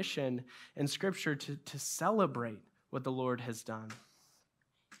given permission in Scripture to celebrate what the Lord has done.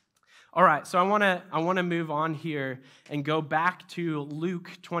 All right, so I want to move on here and go back to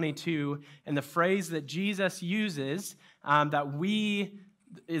Luke 22 and the phrase that Jesus uses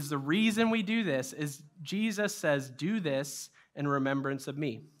is the reason we do this is Jesus says, do this in remembrance of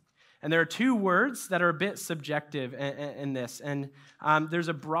me. And there are two words that are a bit subjective in this. And there's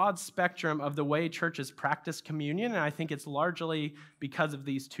a broad spectrum of the way churches practice communion, and I think it's largely because of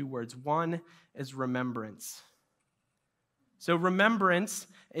these two words. One is remembrance. So remembrance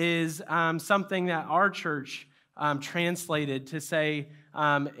is something that our church translated to say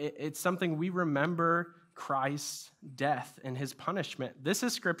it's something we remember Christ's death and his punishment. This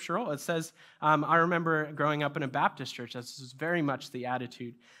is scriptural. It says, I remember growing up in a Baptist church, this is very much the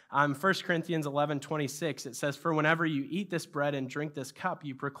attitude. 1 Corinthians 11:26, it says, for whenever you eat this bread and drink this cup,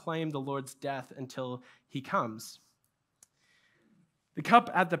 you proclaim the Lord's death until he comes. The cup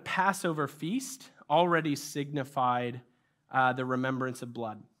at the Passover feast already signified the remembrance of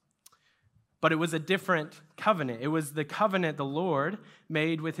blood. But it was a different covenant. It was the covenant the Lord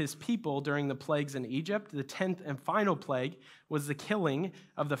made with his people during the plagues in Egypt. The 10th and final plague was the killing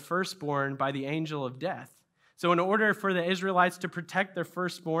of the firstborn by the angel of death. So in order for the Israelites to protect their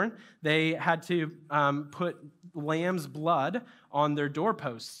firstborn, they had to put lamb's blood on their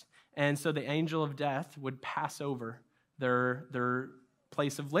doorposts. And so the angel of death would pass over their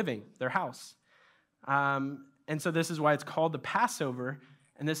place of living, their house. And so this is why it's called the Passover.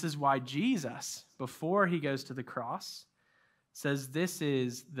 And this is why Jesus, before he goes to the cross, says this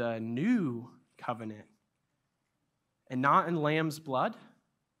is the new covenant. And not in lamb's blood,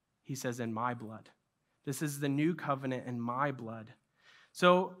 he says in my blood. This is the new covenant in my blood.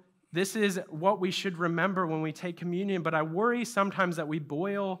 So this is what we should remember when we take communion, but I worry sometimes that we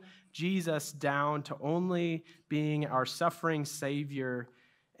boil Jesus down to only being our suffering Savior.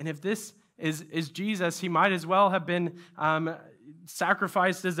 And if this is Jesus, he might as well have been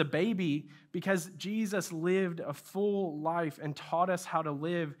sacrificed as a baby because Jesus lived a full life and taught us how to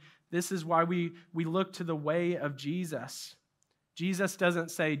live. This is why we look to the way of Jesus. Jesus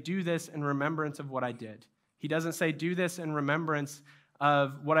doesn't say, do this in remembrance of what I did. He doesn't say, do this in remembrance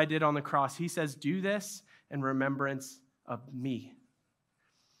of what I did on the cross. He says, do this in remembrance of me.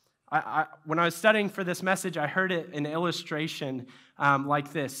 When I was studying for this message, I heard it in illustration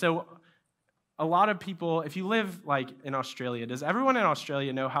like this. So a lot of people, if you live like in Australia, does everyone in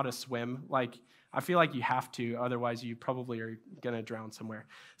Australia know how to swim? Like, I feel like you have to, otherwise you probably are going to drown somewhere.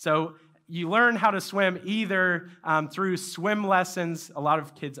 So you learn how to swim either through swim lessons. A lot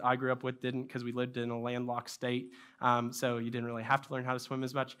of kids I grew up with didn't because we lived in a landlocked state, so you didn't really have to learn how to swim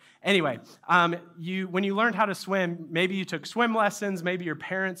as much. Anyway, when you learned how to swim, maybe you took swim lessons, maybe your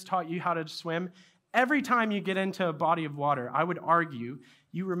parents taught you how to swim. Every time you get into a body of water, I would argue,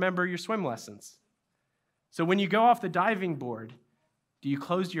 you remember your swim lessons. So when you go off the diving board, do you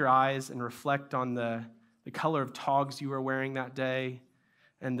close your eyes and reflect on the color of togs you were wearing that day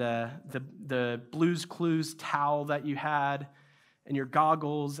and the Blue's Clues towel that you had and your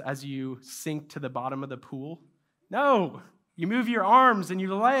goggles as you sink to the bottom of the pool? No, you move your arms and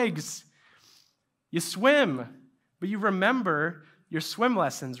your legs. You swim, but you remember your swim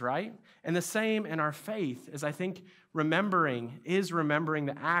lessons, right? And the same in our faith is I think remembering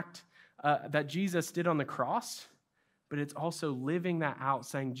the act that Jesus did on the cross, but it's also living that out,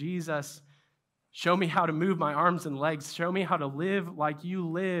 saying, Jesus, show me how to move my arms and legs. Show me how to live like you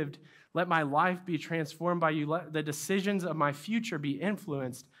lived. Let my life be transformed by you. Let the decisions of my future be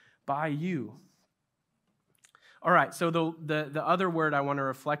influenced by you. All right, so the other word I want to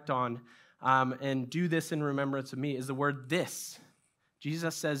reflect on and do this in remembrance of me is the word this.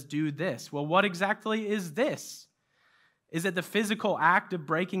 Jesus says, do this. Well, what exactly is this? Is it the physical act of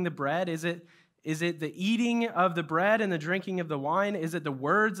breaking the bread? Is it the eating of the bread and the drinking of the wine? Is it the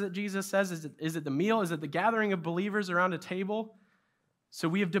words that Jesus says? Is it the meal? Is it the gathering of believers around a table? So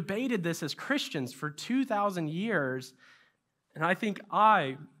we have debated this as Christians for 2,000 years, and I think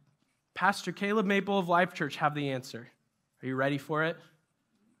I, Pastor Caleb Maple of LifeChurch, have the answer. Are you ready for it?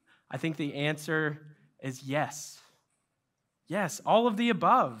 I think the answer is yes. Yes, all of the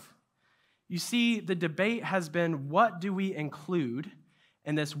above. You see, the debate has been, what do we include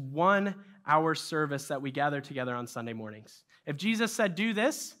in this 1 hour service that we gather together on Sunday mornings? If Jesus said, do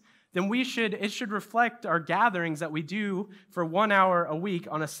this, then it should reflect our gatherings that we do for 1 hour a week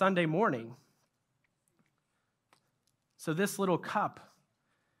on a Sunday morning. So this little cup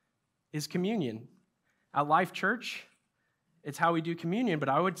is communion. At LifeChurch, it's how we do communion, but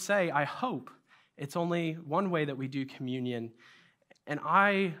I would say, I hope, it's only one way that we do communion. And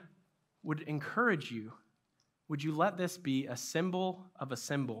I would encourage you, would you let this be a symbol of a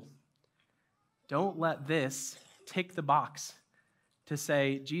symbol? Don't let this tick the box to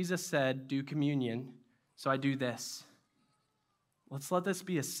say, Jesus said, do communion, so I do this. Let's let this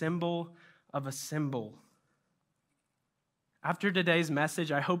be a symbol of a symbol. After today's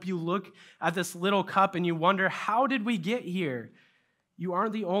message, I hope you look at this little cup and you wonder, how did we get here? You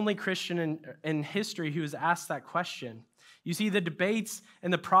aren't the only Christian in history who has asked that question. You see, the debates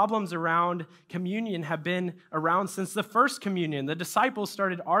and the problems around communion have been around since the first communion. The disciples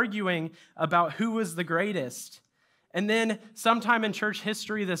started arguing about who was the greatest. And then sometime in church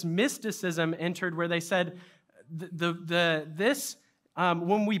history, this mysticism entered where they said,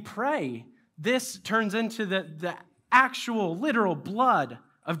 when we pray, this turns into the actual, literal blood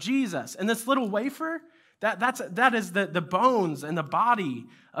of Jesus. And this little wafer, that is the bones and the body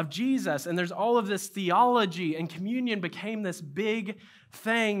of Jesus. And there's all of this theology, and communion became this big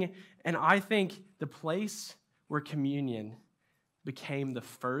thing. And I think the place where communion became the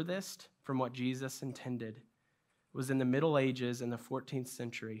furthest from what Jesus intended was in the Middle Ages in the 14th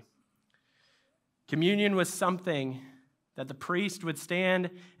century. Communion was something that the priest would stand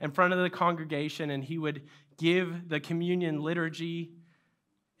in front of the congregation and he would give the communion liturgy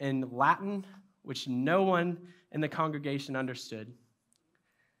in Latin, which no one in the congregation understood.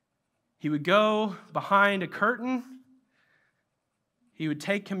 He would go behind a curtain. He would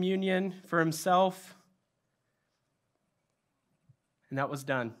take communion for himself, and that was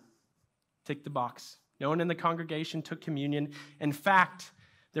done. Tick the box. No one in the congregation took communion. In fact,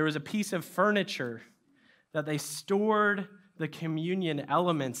 there was a piece of furniture that they stored the communion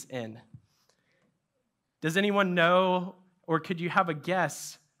elements in. Does anyone know, or could you have a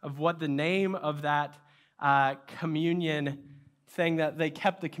guess of what the name of that communion thing that they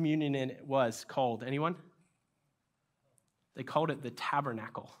kept the communion in was called? Anyone? They called it the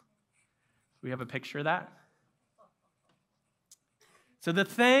tabernacle. We have a picture of that. So the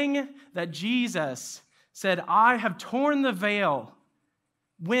thing that Jesus said, I have torn the veil.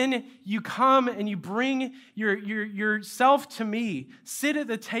 When you come and you bring yourself to me, sit at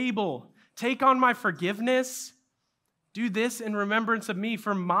the table, take on my forgiveness, do this in remembrance of me,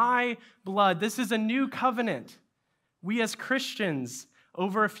 for my blood. This is a new covenant. We as Christians,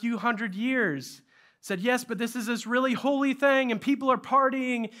 over a few hundred years, said, yes, but this is this really holy thing, and people are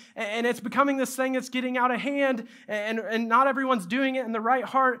partying, and it's becoming this thing that's getting out of hand, and not everyone's doing it in the right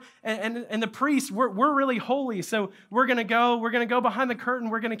heart, and the priests, we're really holy, so we're going to go behind the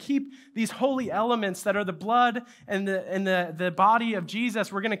curtain, we're going to keep these holy elements that are the blood and the body of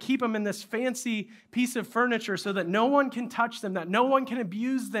Jesus, we're going to keep them in this fancy piece of furniture so that no one can touch them, that no one can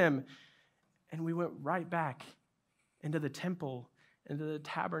abuse them. And we went right back into the temple, into the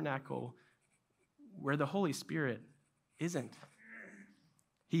tabernacle, where the Holy Spirit isn't.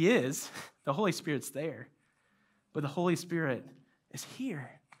 He is. The Holy Spirit's there. But the Holy Spirit is here.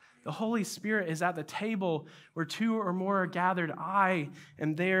 The Holy Spirit is at the table where two or more are gathered. I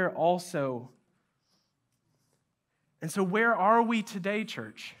am there also. And so where are we today,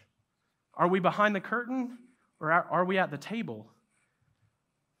 church? Are we behind the curtain, or are we at the table?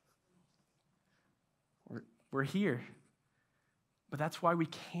 We're here. But that's why we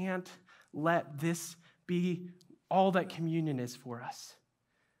can't let this be all that communion is for us.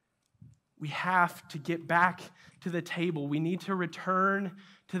 We have to get back to the table. We need to return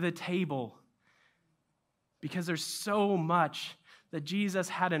to the table because there's so much that Jesus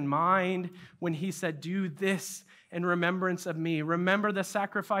had in mind when he said, do this in remembrance of me. Remember the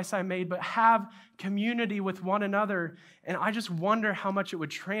sacrifice I made, but have community with one another. And I just wonder how much it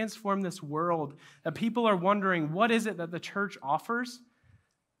would transform this world, that people are wondering, what is it that the church offers?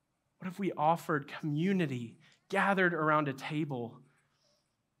 What if we offered community, gathered around a table?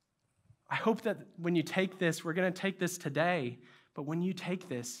 I hope that when you take this, we're going to take this today, but when you take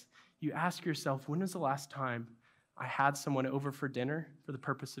this, you ask yourself, when was the last time I had someone over for dinner for the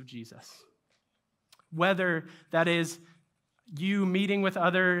purpose of Jesus? Whether that is you meeting with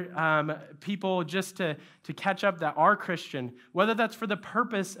other people just to catch up that are Christian, whether that's for the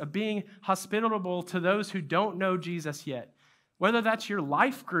purpose of being hospitable to those who don't know Jesus yet, whether that's your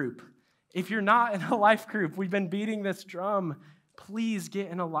life group. If you're not in a life group, we've been beating this drum, please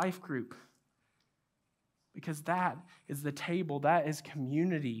get in a life group. Because that is the table, that is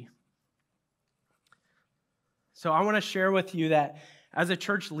community. So I want to share with you that as a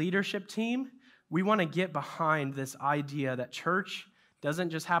church leadership team, we want to get behind this idea that church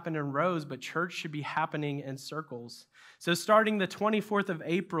doesn't just happen in rows, but church should be happening in circles. So starting the 24th of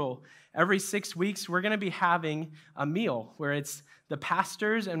April, every 6 weeks, we're going to be having a meal where it's the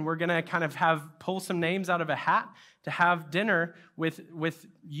pastors, and we're going to kind of pull some names out of a hat to have dinner with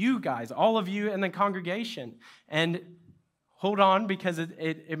you guys, all of you in the congregation. And hold on, because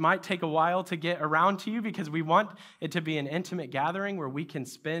it might take a while to get around to you, because we want it to be an intimate gathering where we can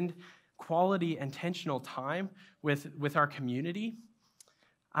spend quality, intentional time with our community.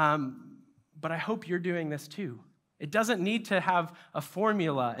 But I hope you're doing this too. It doesn't need to have a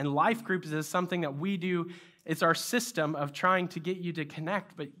formula, and life groups is something that we do. It's our system of trying to get you to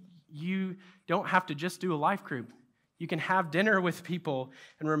connect, but you don't have to just do a life group. You can have dinner with people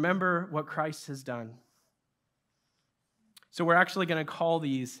and remember what Christ has done. So we're actually going to call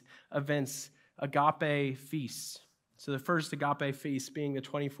these events agape feasts. So the first agape feast being the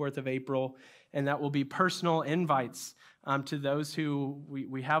 24th of April, and that will be personal invites to those who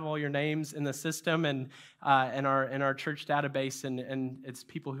we have all your names in the system and in our church database, and it's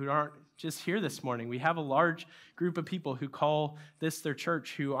people who aren't just here this morning. We have a large group of people who call this their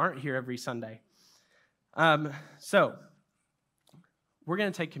church who aren't here every Sunday. So we're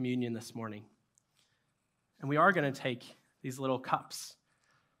going to take communion this morning, and we are going to take these little cups.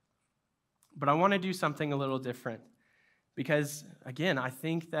 But I want to do something a little different because, again, I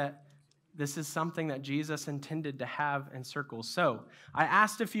think that this is something that Jesus intended to have in circles. So I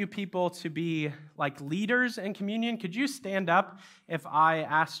asked a few people to be like leaders in communion. Could you stand up if I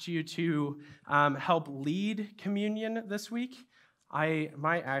asked you to help lead communion this week? I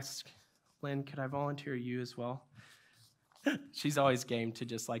might ask, Lynn, could I volunteer you as well? She's always game to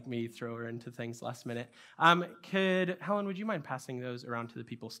just like me throw her into things last minute. Helen, would you mind passing those around to the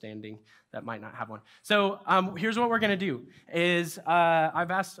people standing that might not have one? So here's what we're going to do is I've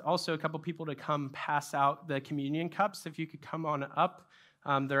asked also a couple people to come pass out the communion cups. If you could come on up,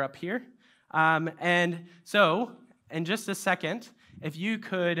 they're up here. And so in just a second, if you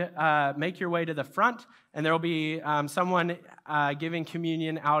could make your way to the front, and there will be someone giving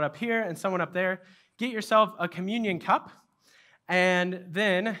communion out up here and someone up there. Get yourself a communion cup. And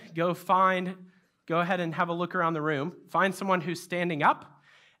then go ahead and have a look around the room. Find someone who's standing up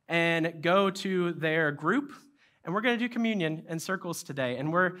and go to their group. And we're going to do communion in circles today.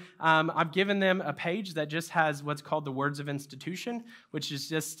 And I've given them a page that just has what's called the words of institution, which is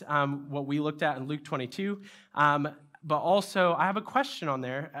just what we looked at in Luke 22. But also, I have a question on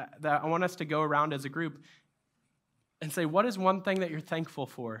there that I want us to go around as a group and say, what is one thing that you're thankful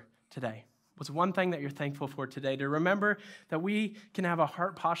for today? What's one thing that you're thankful for today? To remember that we can have a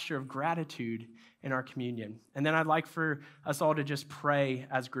heart posture of gratitude in our communion. And then I'd like for us all to just pray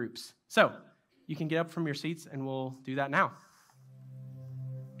as groups. So you can get up from your seats and we'll do that now.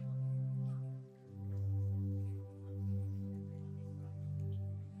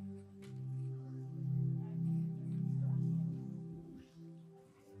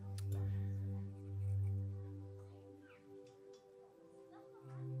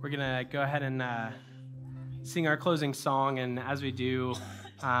 We're going to go ahead and sing our closing song, and as we do,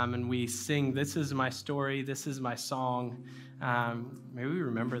 and we sing, "This is my story, this is my song," maybe we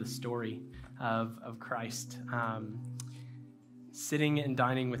remember the story of Christ sitting and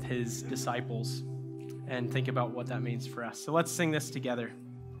dining with his disciples and think about what that means for us. So let's sing this together.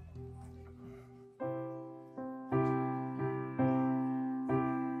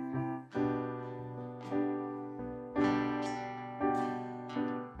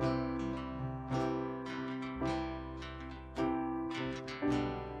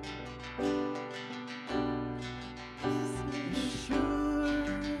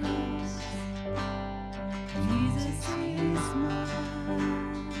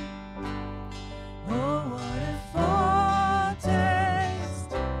 Oh, what a foretaste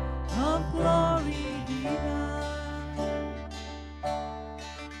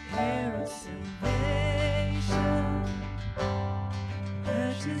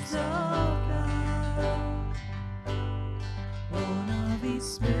ashes of God, born of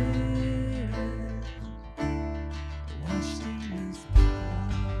His Spirit, washed in His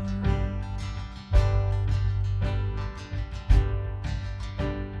blood.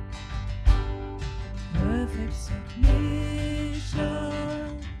 Perfect submission,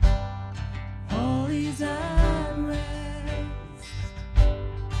 all is at rest.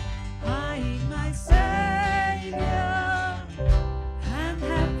 I in my Savior am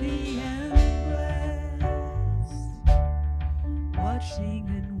happy and blessed, watching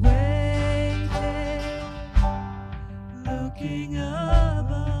and waiting, looking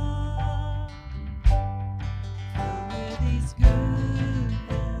above, filled with His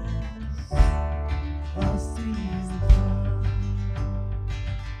goodness, lost in His love.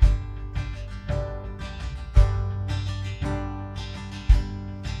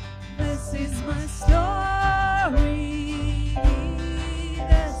 This is my story,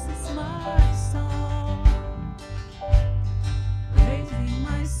 this is my song, praising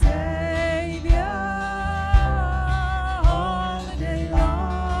my Savior all the day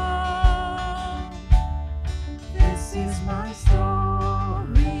long. This is my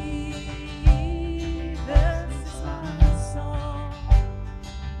story, this is my song,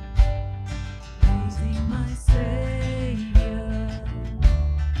 praising my Savior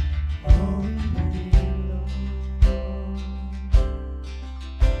all the day long.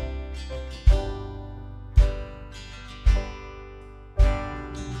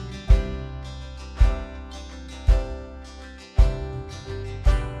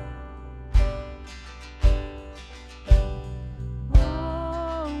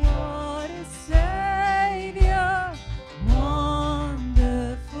 Oh, what a Savior,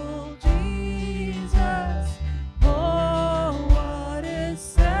 wonderful Jesus. Oh, what a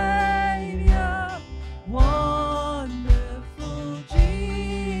Savior, wonderful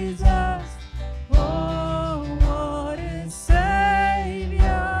Jesus. Oh, what a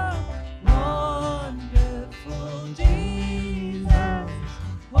Savior, wonderful Jesus.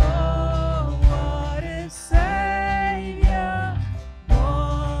 Oh, what a Savior,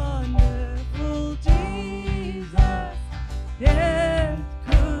 wonderful Jesus. Death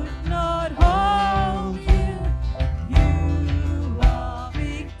could not hold you. You are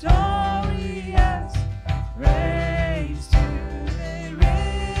victorious. Praise to the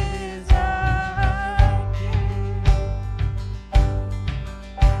risen King.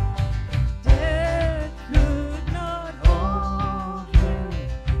 Death could not hold you.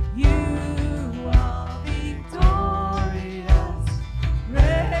 You are victorious.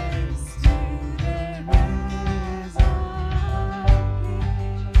 Praise to the risen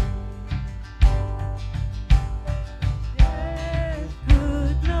King. Death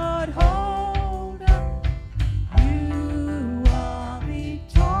could not hold us. You are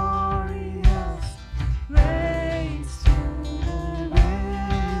victorious. Praise to the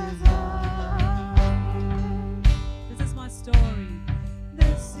risen King. This is my story.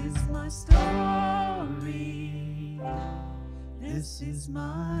 This is my story. This is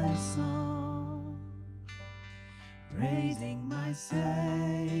my song, praising my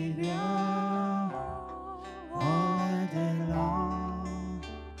Savior all day long.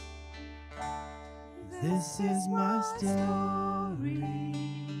 This is my story.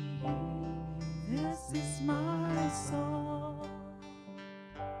 This is my song,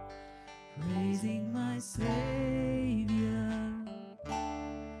 praising my Savior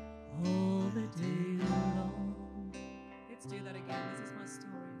all the day long. Let's do that again. This is my story.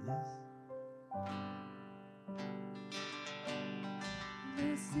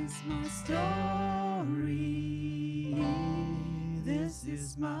 This is my story. This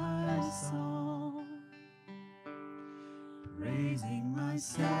is my song, praising my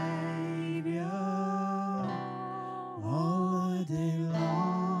Savior all the day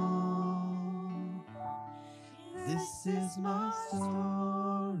long. This is my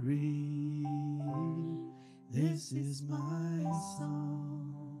story. This is my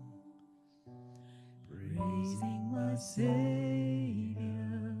song, praising my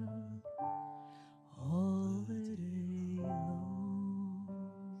Savior all the day long.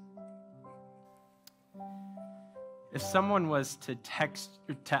 If someone was to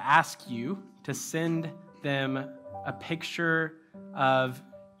ask you to send them a picture of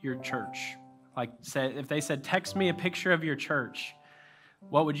your church, like if they said, text me a picture of your church,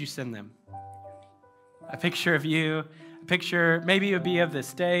 what would you send them? A picture of you, a picture, maybe it would be of the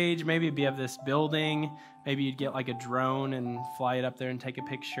stage, maybe it'd be of this building, maybe you'd get like a drone and fly it up there and take a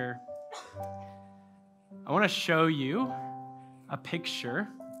picture. I want to show you a picture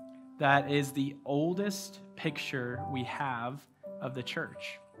that is the oldest picture we have of the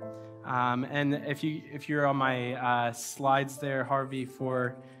church. And if you're on my slides there, Harvey,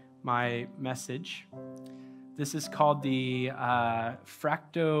 for my message, this is called the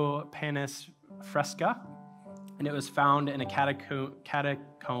Fractopanis fresca, and it was found in a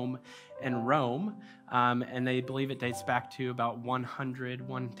catacomb in Rome, and they believe it dates back to about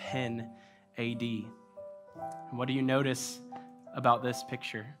 110 AD. And what do you notice about this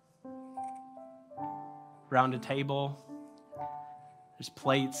picture? Around a table, there's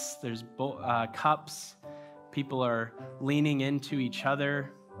plates, there's cups, people are leaning into each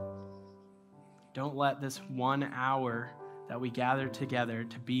other. Don't let this 1 hour that we gather together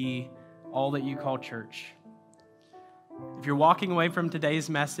to be all that you call church. If you're walking away from today's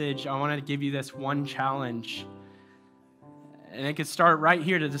message, I want to give you this one challenge. And it could start right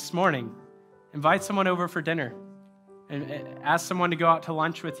here to this morning. Invite someone over for dinner. And ask someone to go out to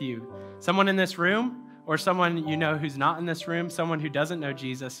lunch with you. Someone in this room, or someone you know who's not in this room, someone who doesn't know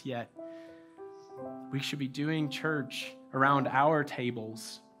Jesus yet. We should be doing church around our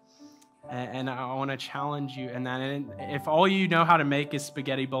tables. And I want to challenge you in that. And if all you know how to make is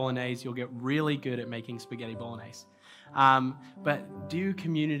spaghetti bolognese, you'll get really good at making spaghetti bolognese. But do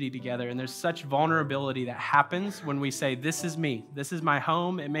community together. And there's such vulnerability that happens when we say, this is me. This is my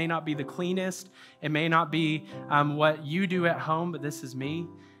home. It may not be the cleanest. It may not be what you do at home, but this is me.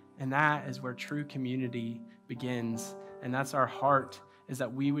 And that is where true community begins. And that's our heart, is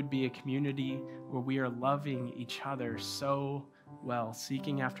that we would be a community where we are loving each other so well,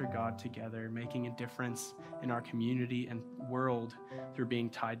 seeking after God together, making a difference in our community and world through being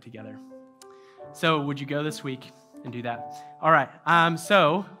tied together. So would you go this week and do that? All right.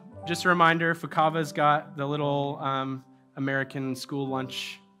 So just a reminder, Fukava's got the little American school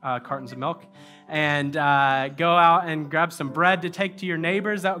lunch cartons of milk. And go out and grab some bread to take to your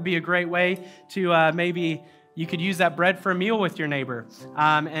neighbors. That would be a great way to maybe you could use that bread for a meal with your neighbor.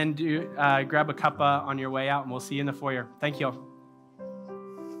 And grab a cuppa on your way out, and we'll see you in the foyer. Thank you.